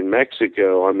star in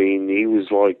Mexico. He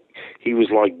was like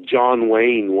John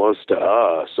Wayne was to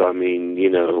us.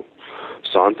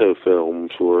 Santo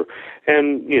films were,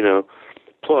 and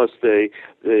plus they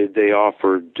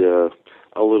offered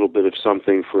a little bit of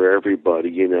something for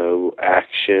everybody.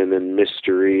 Action and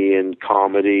mystery and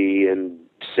comedy and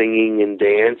singing and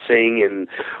dancing and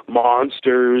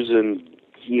monsters and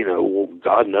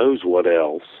God knows what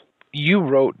else. You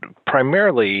wrote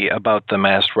primarily about the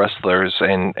masked wrestlers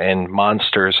and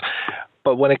monsters,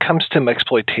 but when it comes to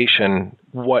exploitation,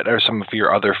 what are some of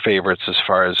your other favorites as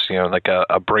far as, like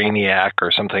a Brainiac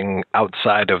or something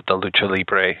outside of the Lucha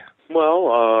Libre?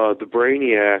 Well, the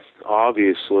Brainiac,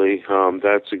 obviously,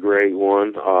 that's a great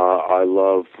one. I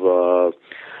love The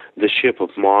Ship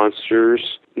of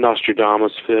Monsters,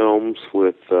 Nostradamus films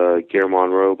with Guillermo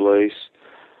Robles.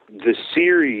 The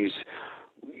series,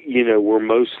 were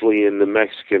mostly in the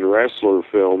Mexican wrestler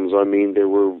films. There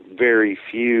were very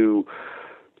few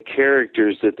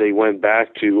characters that they went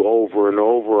back to over and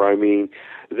over.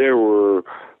 There were,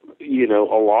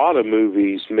 a lot of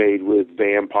movies made with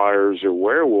vampires or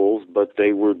werewolves, but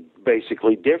they were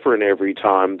basically different every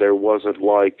time. There wasn't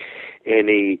like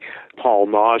any Paul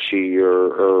Naschy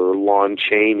or Lon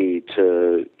Chaney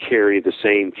to carry the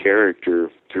same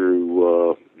character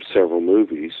through several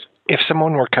movies. If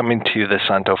someone were coming to the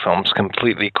Santo films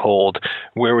completely cold,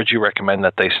 where would you recommend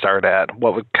that they start at?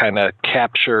 What would kind of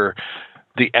capture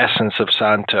the essence of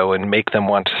Santo and make them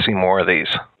want to see more of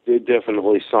these?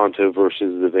 Definitely Santo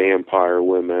versus the Vampire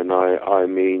Women.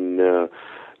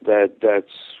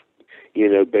 That's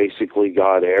basically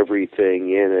got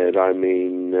everything in it.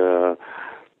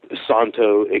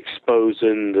 Santo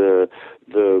exposing the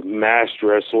masked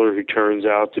wrestler who turns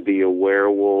out to be a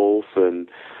werewolf, and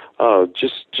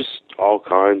just all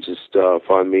kinds of stuff.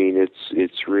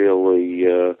 It's really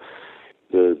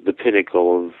the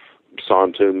pinnacle of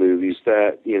Santo movies.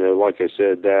 That, like I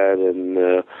said, that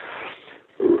and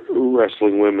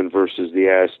Wrestling Women versus the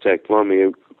Aztec Mummy.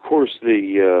 Of course,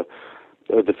 the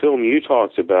film you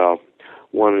talked about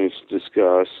wanting to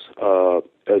discuss,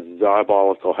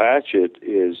 Diabolical Hatchet,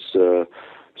 is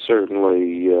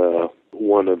certainly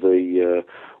one of the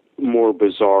more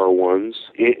bizarre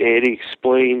ones. It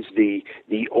explains the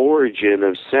origin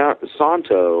of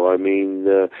Santo.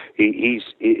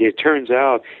 It turns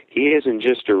out he isn't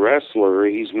just a wrestler.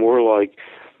 He's more like,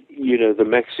 the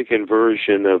Mexican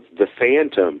version of the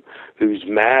Phantom, whose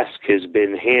mask has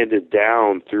been handed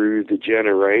down through the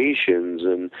generations.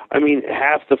 And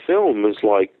half the film is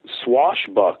like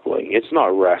swashbuckling. It's not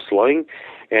wrestling.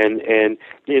 And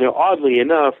oddly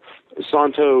enough,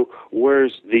 Santo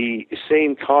wears the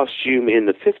same costume in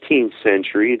the 15th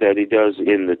century that he does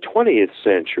in the 20th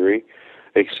century,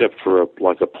 except for a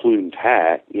plumed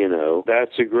hat.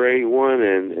 That's a great one.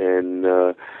 And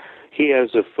he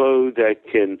has a foe that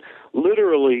can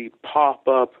literally pop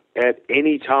up at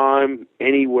any time,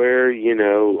 anywhere,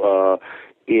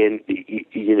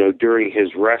 during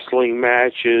his wrestling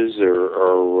matches,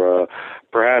 or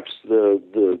perhaps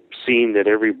the scene that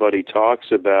everybody talks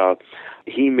about.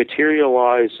 He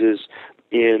materializes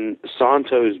in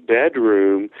Santo's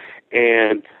bedroom,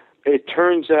 and it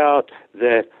turns out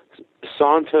that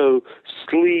Santo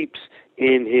sleeps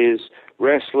in his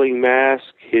wrestling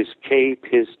mask, his cape,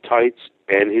 his tights,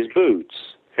 and his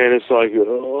boots. And it's like,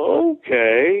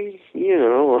 okay,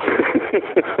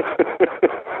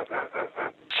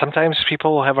 Sometimes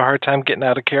people have a hard time getting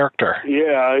out of character.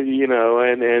 Yeah,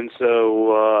 and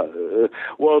so,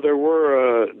 there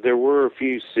were a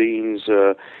few scenes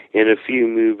in a few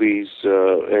movies,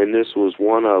 and this was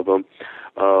one of them,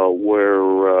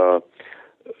 where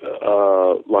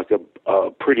like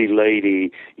a pretty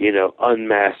lady,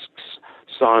 unmasks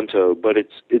Santo, but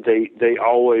they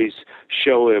always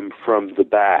show him from the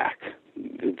back.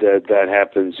 That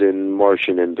happens in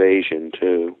Martian Invasion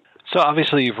too. So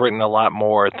obviously you've written a lot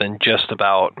more than just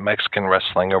about Mexican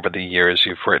wrestling over the years.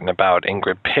 You've written about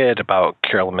Ingrid Pitt, about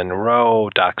Carolyn Monroe,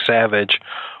 Doc Savage.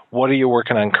 What are you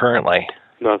working on currently?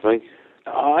 Nothing.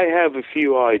 I have a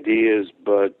few ideas,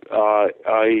 but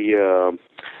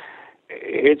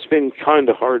it's been kind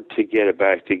of hard to get it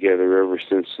back together ever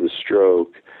since the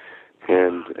stroke,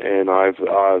 and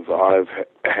I've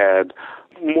had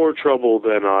more trouble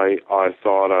than I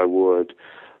thought I would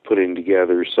putting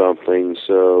together something.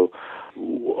 So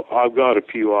I've got a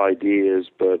few ideas,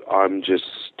 but I'm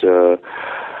just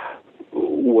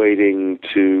waiting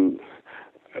to,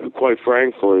 quite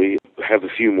frankly, have a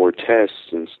few more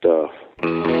tests and stuff.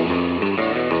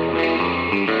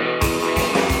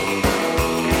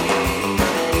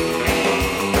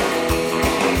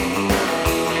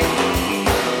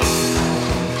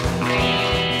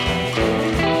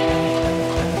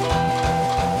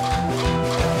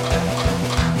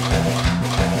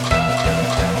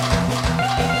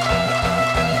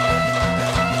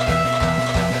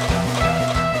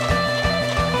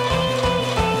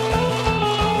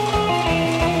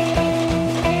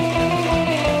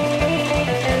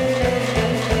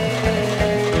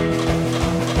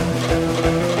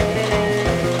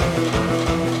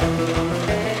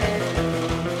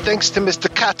 Thanks to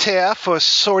Mr. Cotter for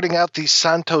sorting out the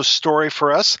Santo story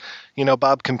for us.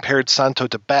 Bob compared Santo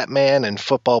to Batman and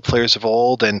football players of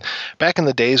old, and back in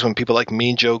the days when people like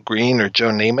Mean Joe Green or Joe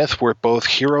Namath were both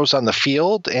heroes on the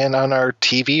field and on our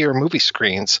TV or movie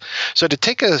screens. So to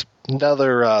take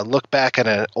another look back at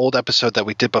an old episode that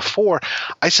we did before,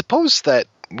 I suppose that,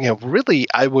 really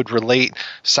I would relate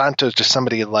Santo to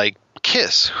somebody like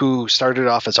Kiss, who started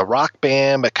off as a rock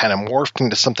band but kind of morphed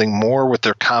into something more with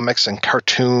their comics and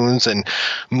cartoons and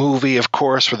movie, of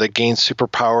course, where they gained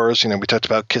superpowers. We talked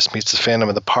about Kiss meets the Phantom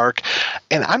of the Park.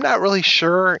 And I'm not really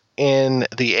sure in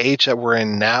the age that we're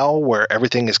in now, where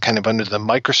everything is kind of under the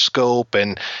microscope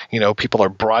and, people are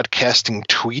broadcasting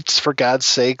tweets, for God's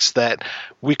sakes, that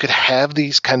we could have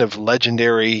these kind of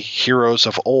legendary heroes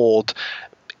of old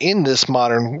in this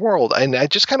modern world. And I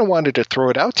just kind of wanted to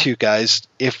throw it out to you guys.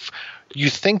 If you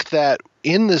think that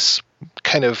in this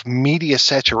kind of media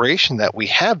saturation that we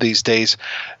have these days,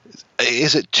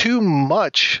 is it too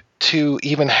much to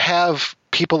even have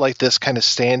people like this kind of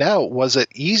stand out? Was it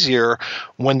easier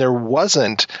when there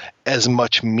wasn't as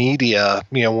much media,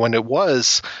 when it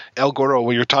was El Goro,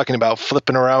 when you're talking about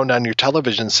flipping around on your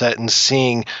television set and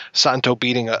seeing Santo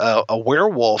beating a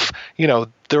werewolf, you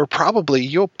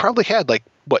probably had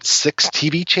 6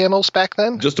 TV channels back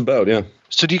then? Just about, yeah.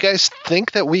 So do you guys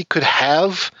think that we could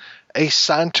have a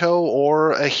Santo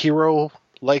or a hero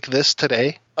like this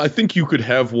today? I think you could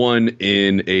have one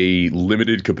in a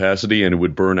limited capacity and it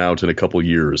would burn out in a couple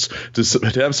years.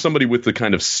 To have somebody with the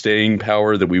kind of staying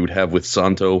power that we would have with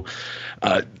Santo,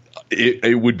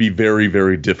 it would be very,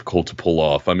 very difficult to pull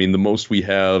off. I mean, the most we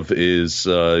have is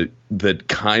that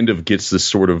kind of gets this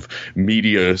sort of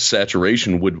media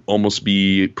saturation would almost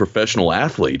be professional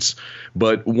athletes.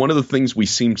 But one of the things we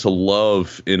seem to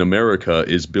love in America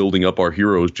is building up our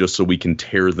heroes just so we can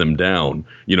tear them down.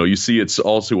 You see it's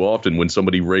all too often when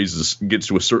somebody gets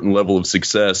to a certain level of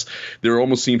success, there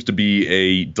almost seems to be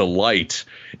a delight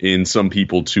in some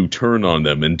people to turn on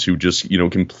them and to just,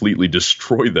 completely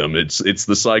destroy them. It's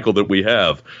the cycle that we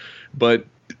have. But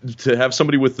to have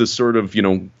somebody with this sort of,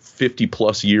 50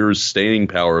 plus years staying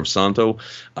power of Santo,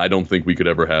 I don't think we could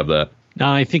ever have that.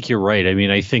 No, I think you're right. I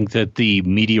mean, I think that the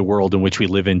media world in which we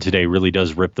live in today really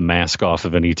does rip the mask off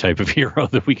of any type of hero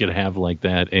that we could have like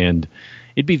that. And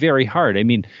it'd be very hard. I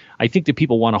mean, I think that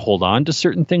people want to hold on to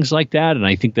certain things like that. And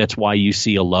I think that's why you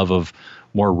see a love of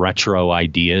more retro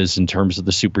ideas in terms of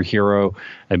the superhero.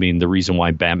 I mean, the reason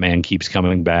why Batman keeps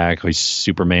coming back, why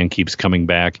Superman keeps coming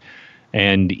back.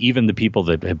 And even the people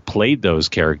that have played those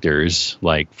characters,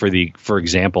 like for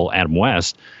example, Adam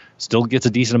West, still gets a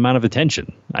decent amount of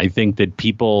attention. I think that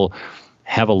people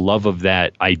have a love of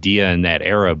that idea in that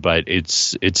era, but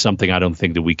it's something I don't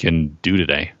think that we can do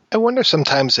today. I wonder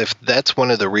sometimes if that's one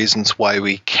of the reasons why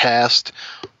we cast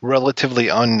relatively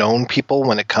unknown people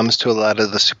when it comes to a lot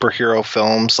of the superhero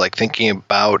films, like thinking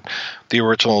about the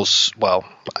originals, well,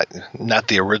 not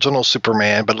the original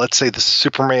Superman, but let's say the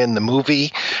Superman the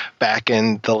movie back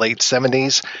in the late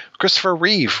 70s. Christopher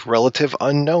Reeve, relative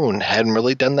unknown, hadn't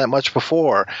really done that much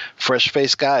before.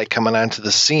 Fresh-faced guy coming onto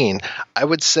the scene. I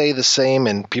would say the same,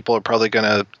 and people are probably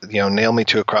going to nail me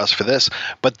to a cross for this,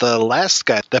 but the last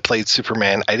guy that played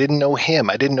Superman, I didn't know him.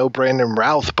 I didn't know Brandon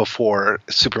Routh before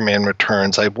Superman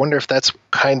Returns. I wonder if that's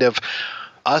kind of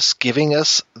us giving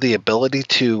us the ability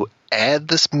to add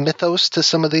this mythos to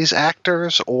some of these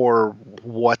actors, or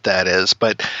what that is.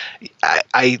 But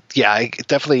I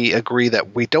definitely agree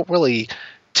that we don't really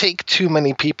take too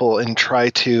many people and try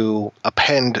to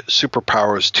append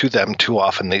superpowers to them too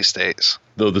often these days.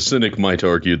 Though the cynic might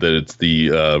argue that it's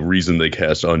the reason they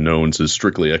cast unknowns is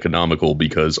strictly economical,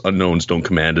 because unknowns don't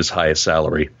command as high a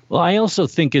salary. Well, I also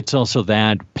think it's also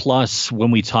that, plus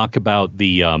when we talk about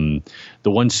the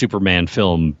one Superman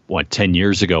film, 10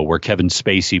 years ago, where Kevin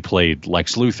Spacey played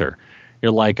Lex Luthor,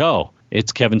 you're like, oh,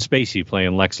 it's Kevin Spacey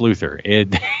playing Lex Luthor.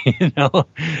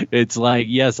 It's like,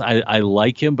 yes, I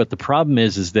like him, but the problem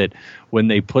is that when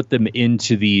they put them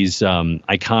into these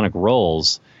iconic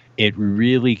roles, it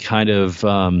really kind of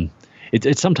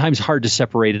it's sometimes hard to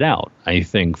separate it out, I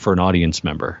think, for an audience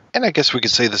member. And I guess we could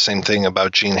say the same thing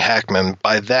about Gene Hackman.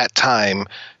 By that time,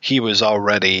 he was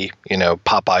already,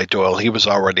 Popeye Doyle. He was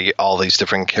already all these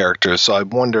different characters. So I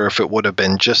wonder if it would have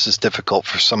been just as difficult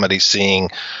for somebody seeing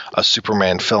a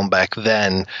Superman film back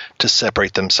then to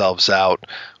separate themselves out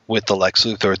with the Lex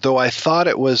Luthor. Though I thought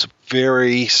it was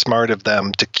very smart of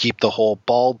them to keep the whole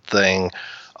bald thing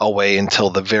away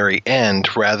until the very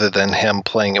end, rather than him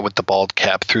playing it with the bald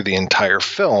cap through the entire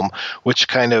film, which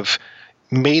kind of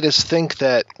made us think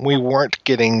that we weren't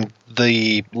getting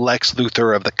the Lex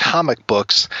Luthor of the comic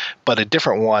books, but a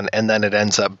different one, and then it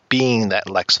ends up being that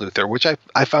Lex Luthor, which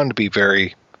I found to be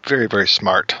very, very, very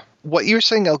smart. What you're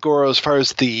saying, El Goro, as far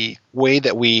as the way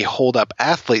that we hold up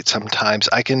athletes sometimes,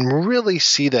 I can really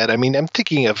see that. I mean, I'm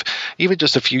thinking of even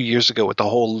just a few years ago with the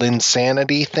whole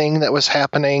Linsanity thing that was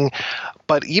happening,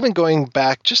 but even going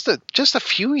back just a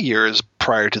few years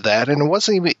prior to that, and it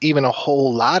wasn't even a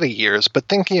whole lot of years, but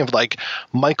thinking of like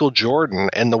Michael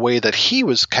Jordan and the way that he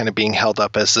was kind of being held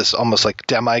up as this almost like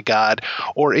demigod,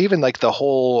 or even like the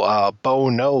whole Bo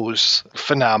Knows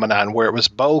phenomenon, where it was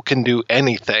Bo can do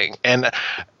anything. And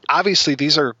obviously,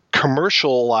 these are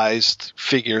commercialized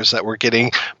figures that we're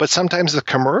getting, but sometimes the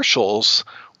commercials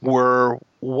were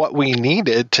what we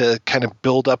needed to kind of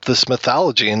build up this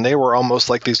mythology, and they were almost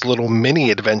like these little mini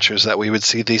adventures that we would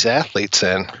see these athletes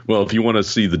in. Well, if you want to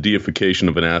see the deification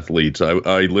of an athlete,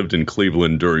 I lived in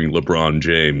Cleveland during LeBron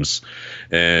James,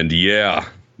 and yeah,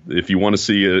 if you want to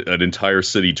see an entire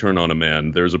city turn on a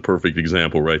man, there's a perfect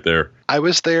example right there. I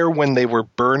was there when they were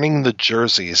burning the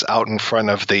jerseys out in front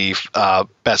of the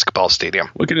basketball stadium.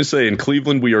 What can I say? In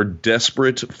Cleveland, we are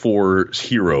desperate for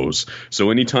heroes. So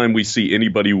anytime we see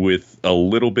anybody with a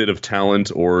little bit of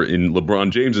talent, or in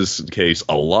LeBron James's case,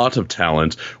 a lot of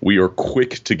talent, we are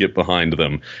quick to get behind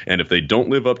them. And if they don't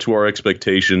live up to our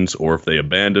expectations, or if they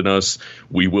abandon us,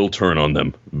 we will turn on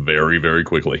them very, very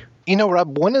quickly.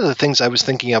 Rob, one of the things I was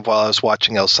thinking of while I was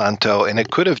watching El Santo, and it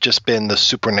could have just been the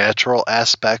supernatural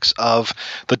aspects of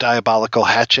the Diabolical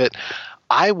Hatchet,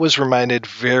 I was reminded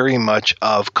very much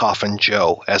of Coffin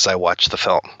Joe as I watched the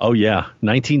film. Oh, yeah.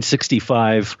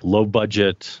 1965, low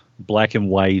budget, black and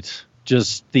white,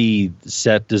 just the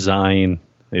set design,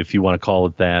 if you want to call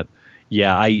it that.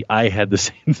 Yeah, I had the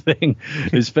same thing,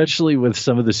 especially with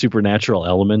some of the supernatural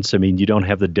elements. I mean, you don't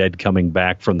have the dead coming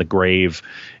back from the grave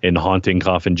and haunting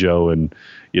Coffin Joe and,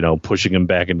 pushing him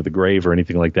back into the grave or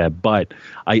anything like that. But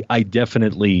I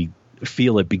definitely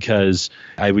feel it, because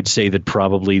I would say that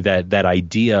probably that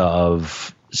idea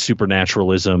of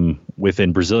supernaturalism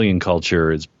within Brazilian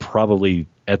culture is probably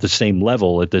at the same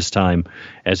level at this time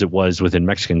as it was within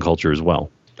Mexican culture as well.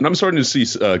 And I'm starting to see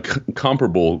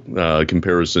comparable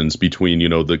comparisons between,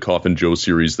 the Coffin Joe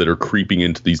series that are creeping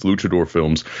into these luchador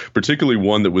films, particularly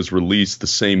one that was released the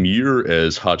same year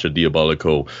as Hacha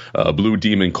Diabolical, Blue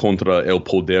Demon contra el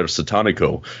Poder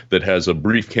Satanico, that has a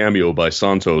brief cameo by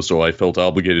Santo, so I felt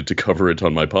obligated to cover it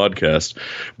on my podcast.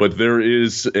 But there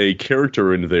is a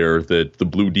character in there that the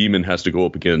Blue Demon has to go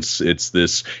up against. It's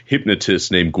this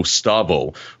hypnotist named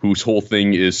Gustavo, whose whole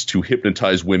thing is to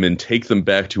hypnotize women, take them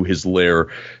back to his lair,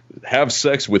 have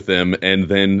sex with them, and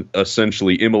then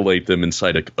essentially immolate them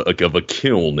inside of a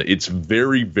kiln. It's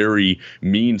very, very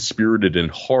mean-spirited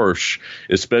and harsh,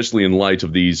 especially in light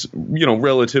of these,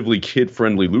 relatively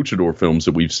kid-friendly luchador films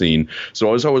that we've seen.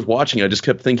 So as I was watching, I just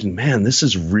kept thinking, man, this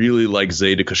is really like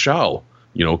Zé de Cachau.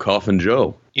 Coffin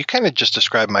Joe. You kind of just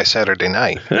described my Saturday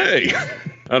night. Hey!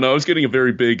 I know, I was getting a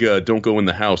very big don't go in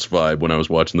the house vibe when I was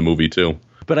watching the movie, too.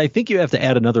 But I think you have to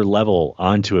add another level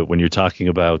onto it when you're talking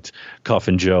about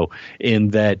Coffin Joe, in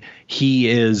that he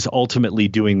is ultimately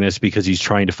doing this because he's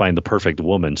trying to find the perfect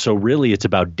woman. So really it's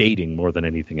about dating more than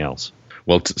anything else.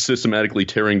 Well, systematically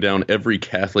tearing down every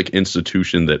Catholic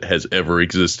institution that has ever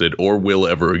existed or will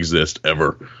ever exist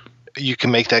ever. You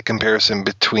can make that comparison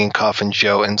between Coffin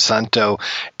Joe and Santo,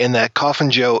 in that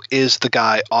Coffin Joe is the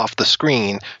guy off the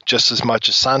screen just as much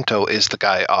as Santo is the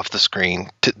guy off the screen.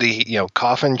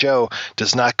 Coffin Joe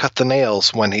does not cut the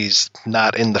nails when he's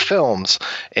not in the films,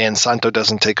 and Santo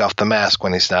doesn't take off the mask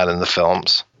when he's not in the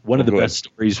films. One of the best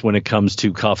stories when it comes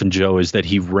to Coffin Joe is that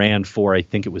he ran for, I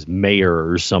think it was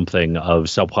mayor or something, of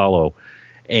Sao Paulo,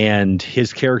 and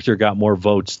his character got more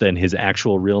votes than his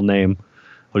actual real name,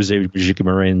 Jose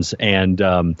Guimarães, and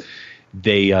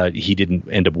he didn't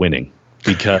end up winning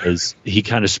because he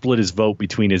kind of split his vote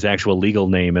between his actual legal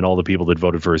name and all the people that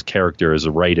voted for his character as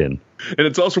a write-in. And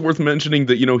it's also worth mentioning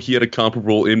that, he had a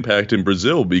comparable impact in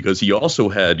Brazil because he also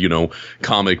had,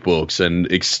 comic books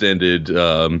and extended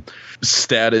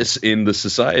status in the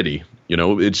society.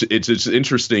 It's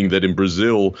interesting that in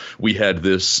Brazil we had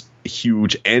this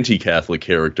huge anti-Catholic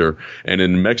character, and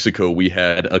in Mexico we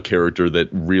had a character that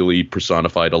really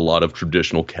personified a lot of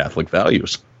traditional Catholic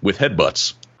values with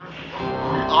headbutts.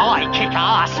 I kick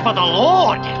ass for the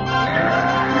Lord.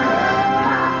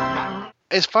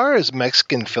 As far as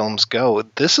Mexican films go,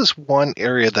 this is one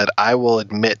area that I will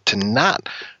admit to not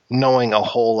knowing a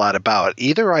whole lot about.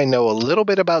 Either I know a little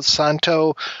bit about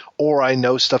Santo, or I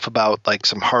know stuff about like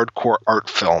some hardcore art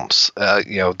films,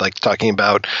 like talking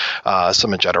about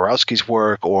some of Jodorowsky's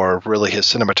work, or really his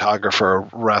cinematographer,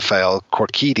 Rafael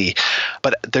Corchidi.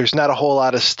 But there's not a whole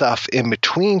lot of stuff in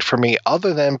between for me,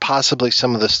 other than possibly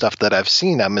some of the stuff that I've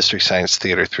seen on Mystery Science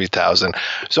Theater 3000.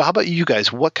 So how about you guys?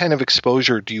 What kind of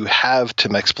exposure do you have to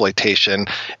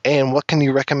mexploitation, and what can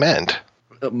you recommend?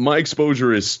 My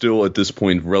exposure is still at this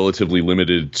point relatively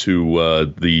limited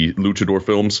to the luchador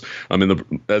films.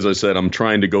 As I said, I'm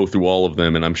trying to go through all of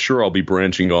them, and I'm sure I'll be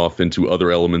branching off into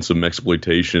other elements of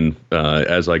mexploitation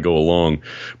as I go along.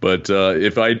 But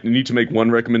if I need to make one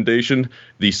recommendation,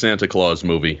 the Santa Claus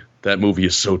movie. That movie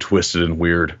is so twisted and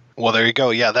weird. Well, there you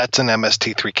go. Yeah, that's an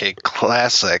MST3K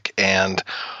classic, and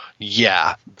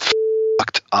yeah,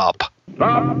 fucked up.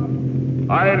 Stop!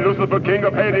 I, Lucifer, King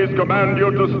of Hades, command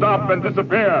you to stop and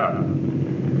disappear.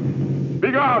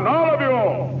 Begone, all of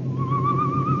you!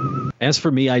 As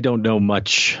for me, I don't know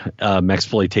much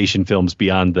mexploitation films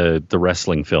beyond the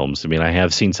wrestling films. I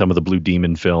have seen some of the Blue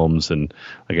Demon films and,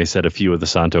 like I said, a few of the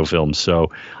Santo films.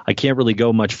 So I can't really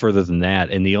go much further than that.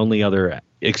 And the only other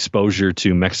exposure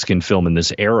to Mexican film in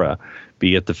this era,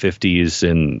 be it the 50s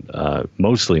and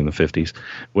mostly in the 50s,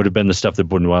 would have been the stuff that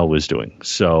Buñuel was doing.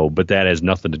 So, but that has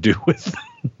nothing to do with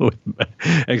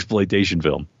exploitation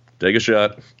film. Take a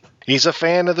shot. He's a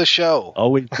fan of the show.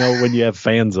 Always know when you have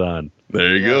fans on.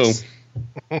 There you go.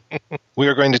 We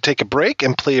are going to take a break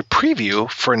and play a preview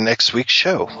for next week's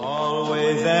show.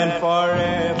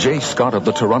 J. Scott of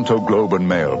the Toronto Globe and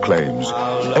Mail claims,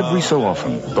 every so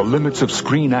often, the limits of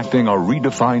screen acting are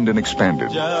redefined and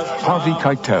expanded. Harvey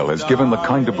Keitel has given the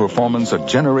kind of performance a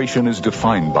generation is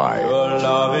defined by.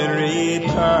 How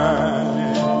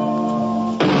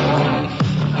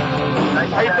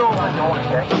you doing?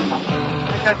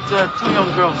 I got 2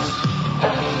 young girls.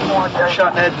 Shot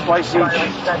in the head twice each.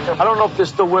 I don't know if they're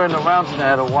still wearing the rounds in the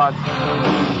head or what.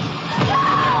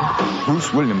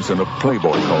 Bruce Williamson of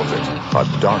Playboy calls it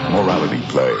a dark morality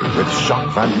play with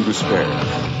shock value to spare.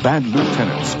 Bad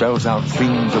Lieutenant spells out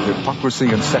themes of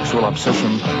hypocrisy and sexual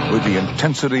obsession with the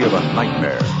intensity of a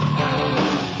nightmare.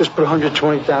 Just put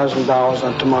 $120,000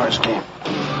 on tomorrow's game.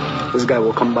 This guy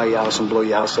will come by your house and blow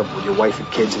your house up with your wife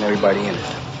and kids and everybody in it.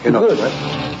 You know,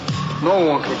 right? No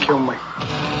one can kill me.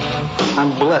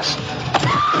 I'm blessed.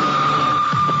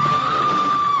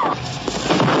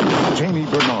 Jamie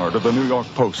Bernard of the New York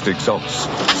Post exults.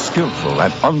 Skillful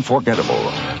and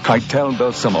unforgettable, Keitel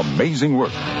does some amazing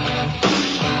work.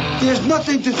 There's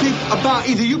nothing to think about.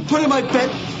 Either you put in my bet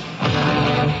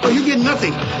or you get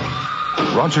nothing.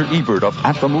 Roger Ebert of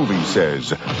At the Movies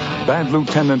says, Bad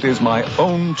Lieutenant is my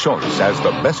own choice as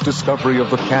the best discovery of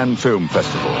the Cannes Film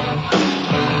Festival.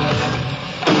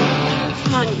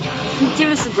 Come on, give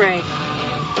us a break.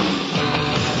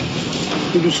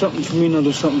 You do something for me and I'll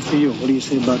do something for you. What do you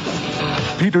say about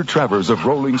that? Peter Travers of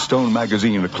Rolling Stone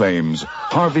magazine acclaims,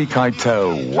 Harvey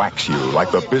Keitel whacks you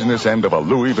like the business end of a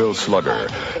Louisville slugger.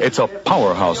 It's a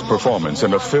powerhouse performance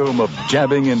in a film of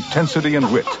jabbing intensity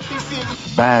and wit.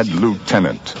 Bad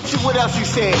Lieutenant. What else you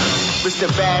said, Mr.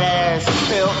 Badass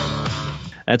Phil?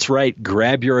 That's right.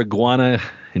 Grab your iguana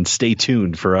and stay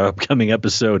tuned for our upcoming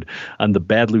episode on the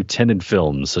Bad Lieutenant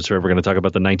films. That's where we're going to talk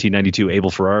about the 1992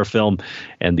 Abel Ferrara film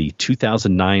and the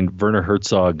 2009 Werner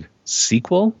Herzog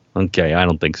sequel. Okay, I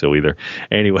don't think so either.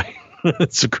 Anyway,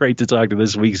 it's great to talk to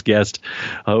this week's guest,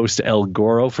 host El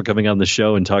Goro, for coming on the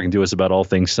show and talking to us about all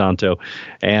things Santo.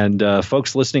 And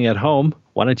folks listening at home,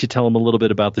 why don't you tell them a little bit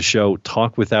about the show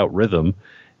Talk Without Rhythm?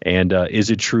 And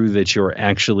is it true that you're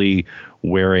actually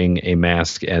wearing a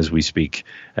mask as we speak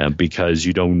because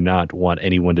you do not want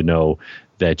anyone to know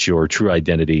that your true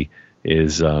identity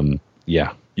is,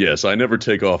 Yes, I never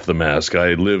take off the mask.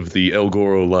 I live the El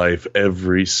Goro life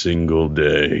every single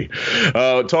day.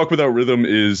 Talk Without Rhythm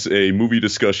is a movie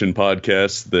discussion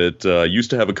podcast that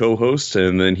used to have a co-host,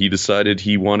 and then he decided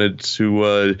he wanted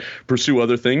to pursue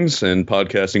other things, and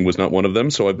podcasting was not one of them,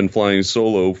 so I've been flying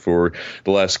solo for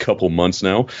the last couple months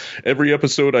now. Every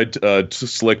episode, I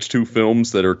select two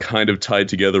films that are kind of tied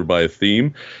together by a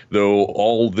theme, though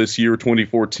all this year,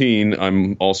 2014,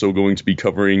 I'm also going to be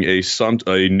covering a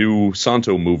new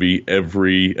Santo movie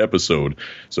every episode.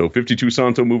 So 52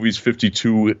 Santo movies,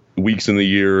 52 weeks in the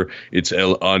year. It's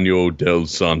El Año del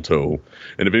Santo.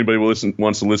 And if anybody wants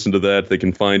to listen to that, they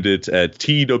can find it at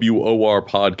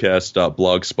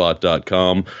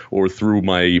tworpodcast.blogspot.com or through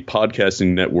my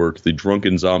podcasting network, the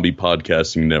Drunken Zombie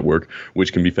Podcasting Network,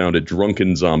 which can be found at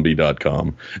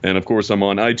drunkenzombie.com. And of course, I'm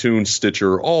on iTunes,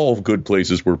 Stitcher, all good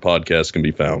places where podcasts can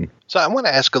be found. So I want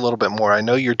to ask a little bit more. I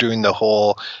know you're doing the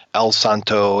whole El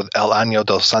Santo, El Año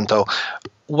del Santo.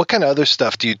 What kind of other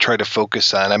stuff do you try to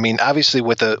focus on? I mean, obviously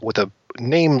with a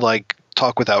name like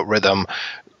Talk Without Rhythm,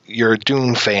 you're a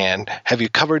Dune fan. Have you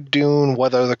covered Dune?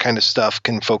 What other kind of stuff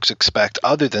can folks expect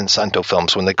other than Santo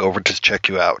films when they go over to check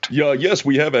you out? Yes,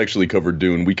 we have actually covered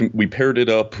Dune. We paired it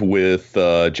up with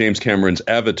James Cameron's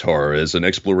Avatar as an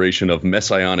exploration of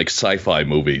messianic sci-fi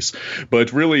movies.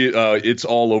 But really, it's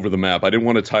all over the map. I didn't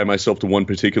want to tie myself to one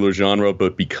particular genre,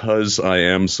 but because I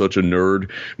am such a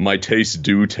nerd, my tastes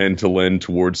do tend to lend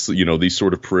towards, these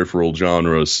sort of peripheral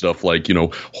genres, stuff like,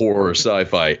 horror,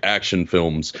 sci-fi, action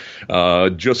films.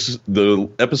 Just the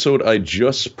episode I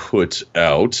just put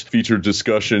out featured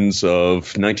discussions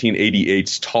of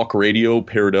 1988's talk radio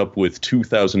paired up with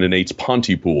 2008's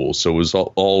Pontypool, so it was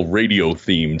all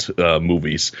radio-themed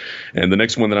movies. And the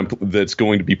next one that's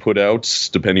going to be put out,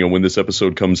 depending on when this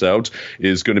episode comes out,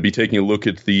 is going to be taking a look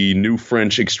at the new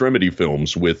French extremity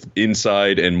films with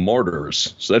Inside and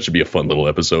Martyrs. So that should be a fun little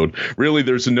episode. Really,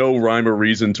 there's no rhyme or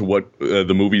reason to what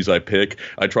the movies I pick.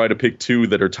 I try to pick two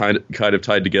that are kind of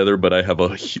tied together, but I have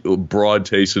a broad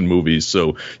taste in movies,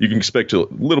 so you can expect a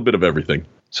little bit of everything.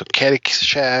 So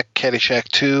Caddyshack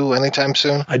 2 anytime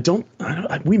soon?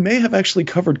 We may have actually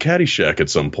covered Caddyshack at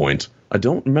some point. I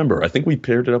don't remember. I think we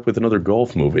paired it up with another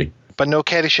golf movie. But no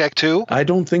Caddyshack 2? I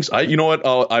don't think so. You know what?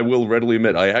 I will readily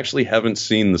admit, I actually haven't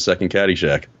seen the second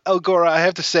Caddyshack. El Goro, I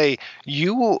have to say,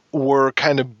 you were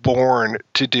kind of born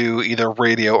to do either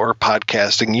radio or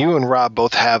podcasting. You and Rob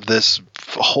both have this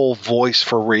whole voice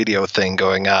for radio thing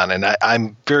going on, and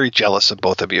I'm very jealous of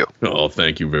both of you. Oh,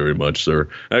 thank you very much, sir.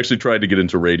 I actually tried to get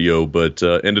into radio, but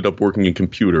ended up working in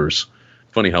computers.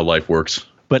 Funny how life works.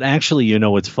 But actually,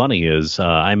 what's funny is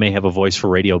I may have a voice for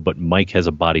radio, but Mike has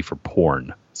a body for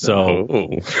porn.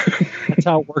 So that's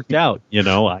how it worked out.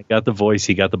 I got the voice,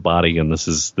 he got the body, and this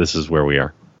is where we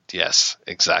are. Yes,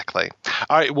 exactly.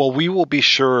 All right, well, we will be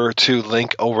sure to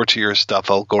link over to your stuff,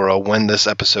 El Goro, when this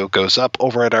episode goes up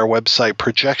over at our website,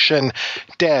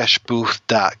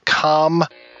 projection-booth.com.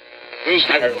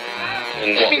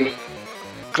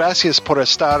 Gracias por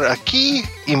estar aquí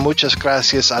y muchas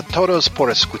gracias a todos por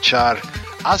escuchar.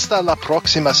 Hasta la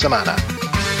próxima semana.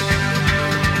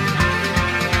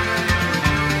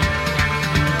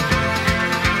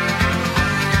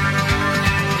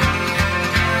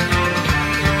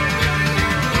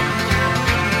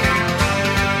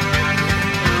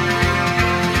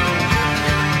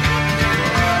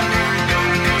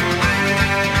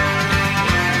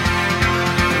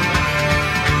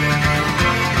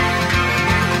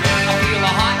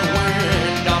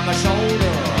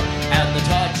 Shoulder and the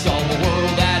touch of the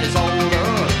world that is older.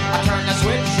 I turn the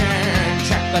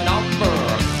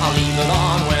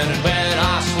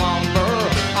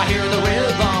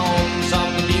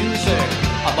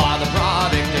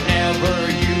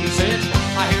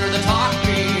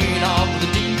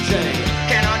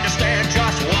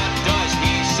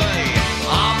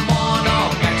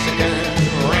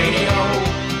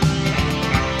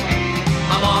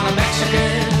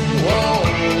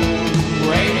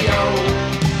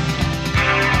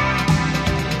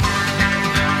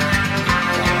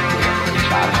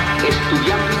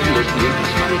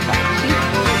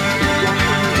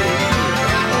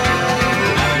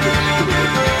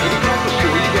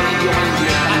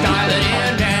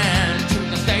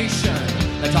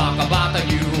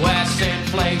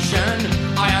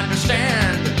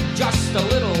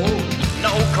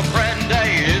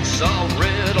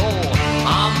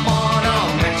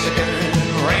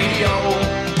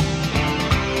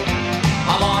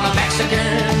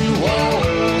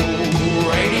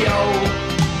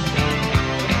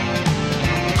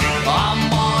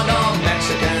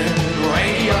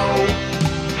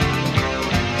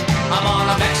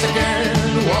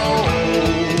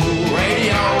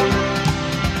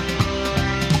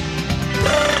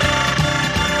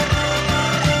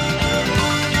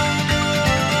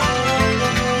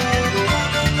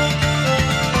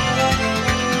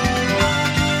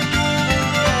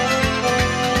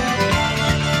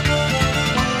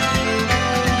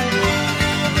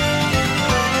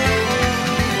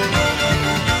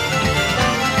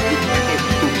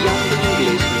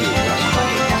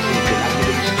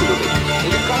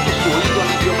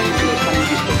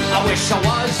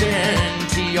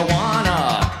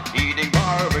marijuana, eating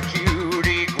barbecued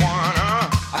iguana.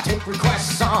 I take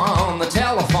requests on the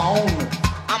telephone.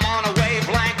 I'm on a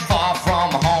wavelength far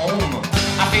from home.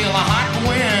 I feel a hot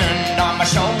wind on my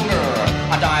shoulder.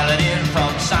 I dial it in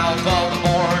from south of the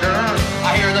border.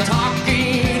 I hear the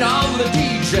talking of the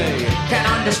DJ. Can't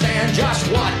understand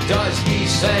just what does he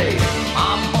say.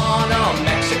 I'm on a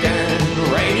Mexican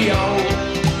radio.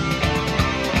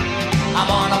 I'm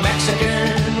on a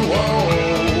Mexican, whoa,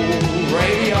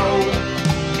 radio.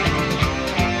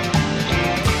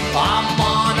 I'm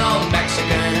on a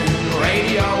Mexican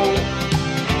radio.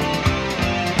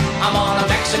 I'm on a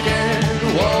Mexican,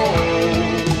 whoa,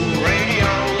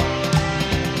 radio.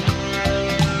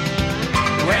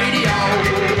 Radio,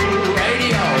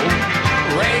 radio,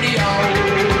 radio,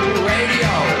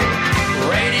 radio,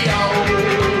 radio,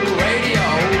 radio,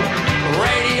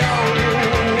 radio,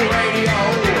 radio.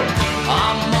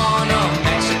 I'm on a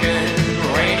Mexican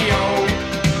radio.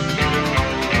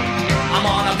 I'm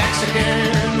on a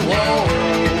Mexican, whoa,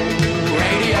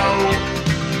 radio.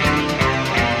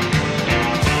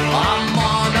 I'm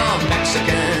on a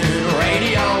Mexican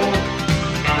radio.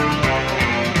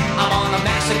 I'm on a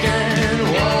Mexican,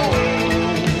 whoa,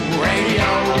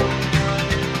 radio.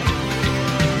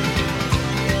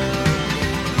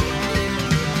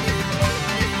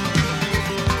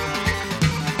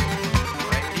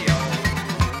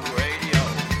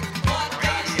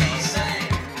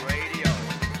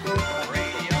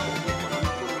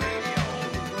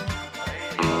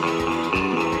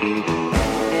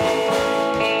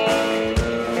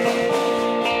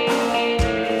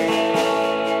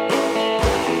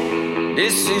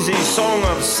 This is a song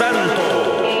of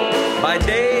Santo. By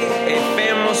day, a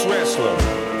famous wrestler.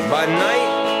 By night,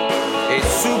 a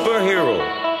superhero.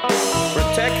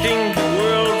 Protecting the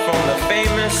world from the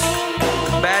famous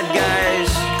bad guys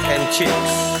and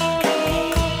chicks.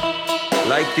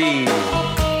 Like the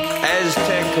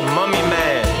Aztec mummy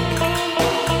man.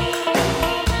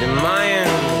 The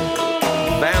Mayan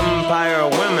vampire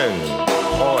women.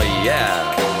 Oh yeah.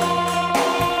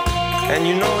 And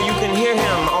you know you can hear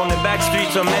him on the back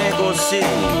streets of Mexico City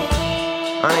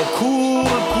on a cool,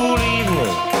 cool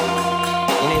evening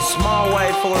in a small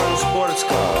white foreign sports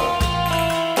car.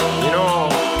 You know,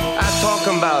 I'm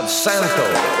talking about Santo.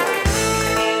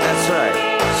 That's right,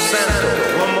 Santo.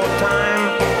 One more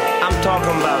time, I'm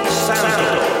talking about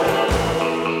Santo.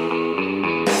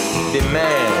 The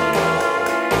man.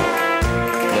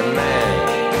 The man.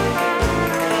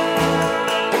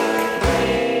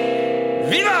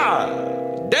 ¡Viva!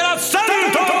 ¡De la Santo!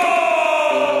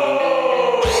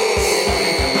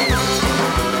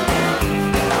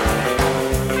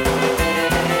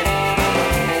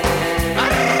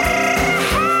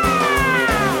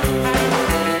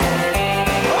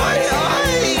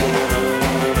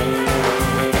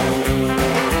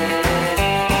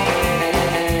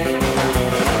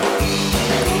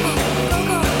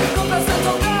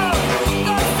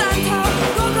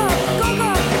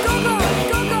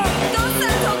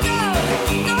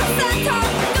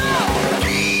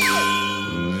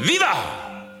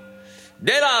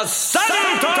 ¡De la Santo!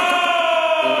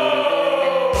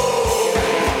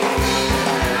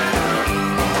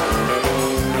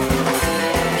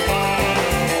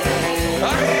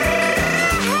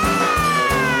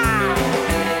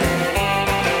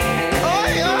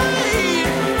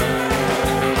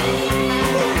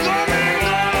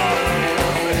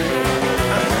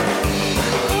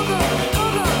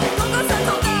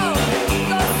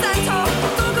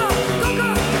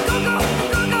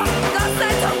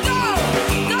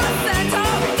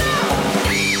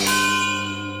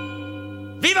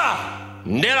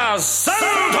 ¡De la Santo!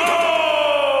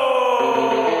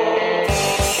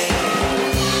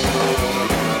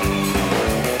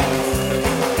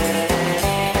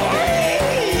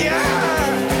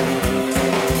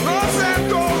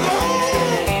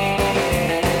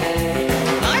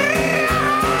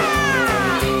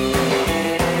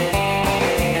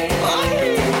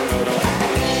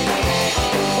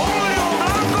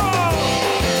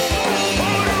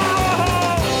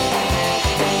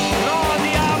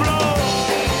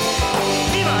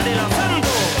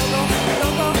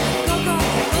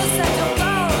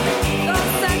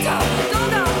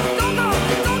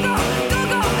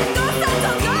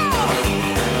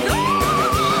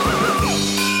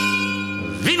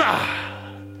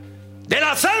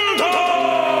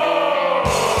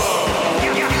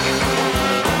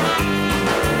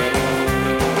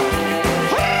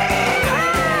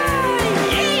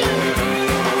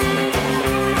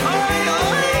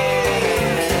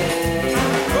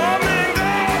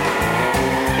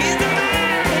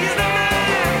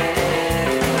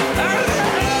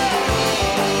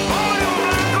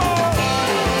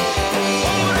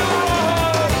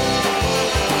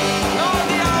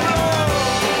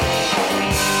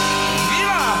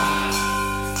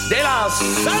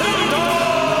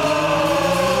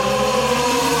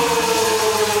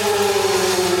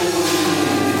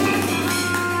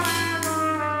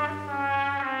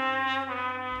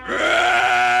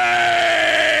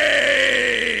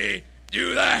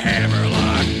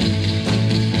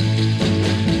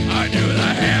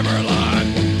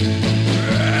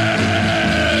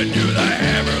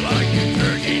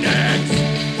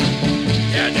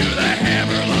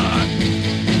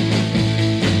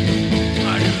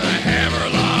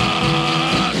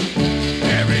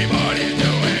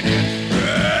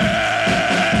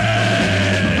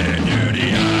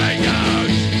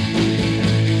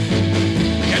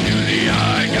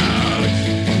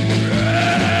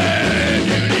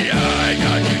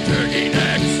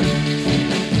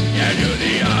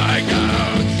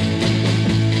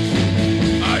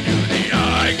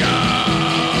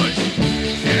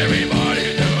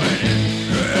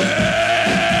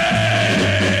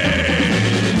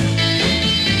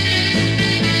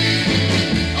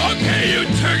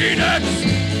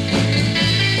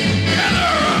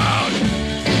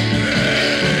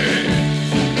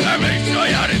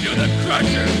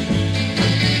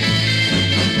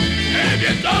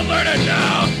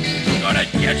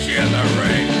 get you in the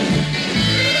ring.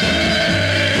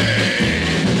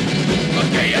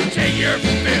 Okay, you take your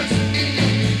fist,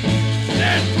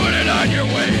 then put it on your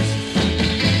waist.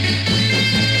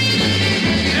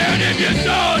 And if you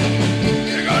don't,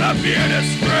 you're gonna be a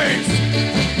disgrace.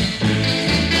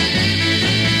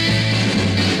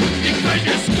 Because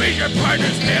you squeeze your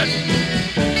partner's head,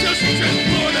 just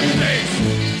blue in the face.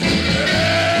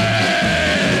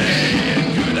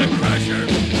 Do the crusher.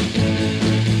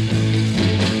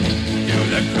 Do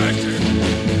the crusher.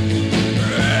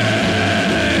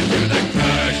 Do the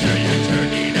crusher, you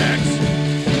turkey necks.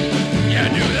 Yeah,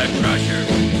 do the crusher.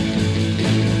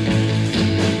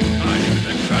 I do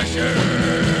the crusher.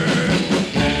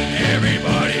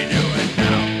 Everybody do it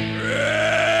now.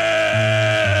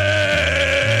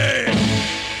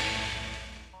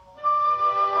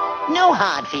 No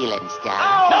hard feelings, Doc.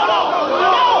 No!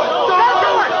 Don't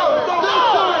do it!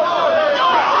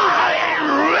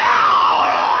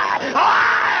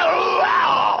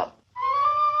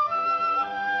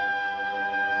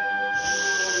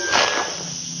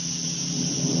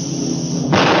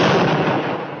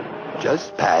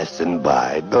 Just passing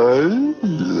by, boy.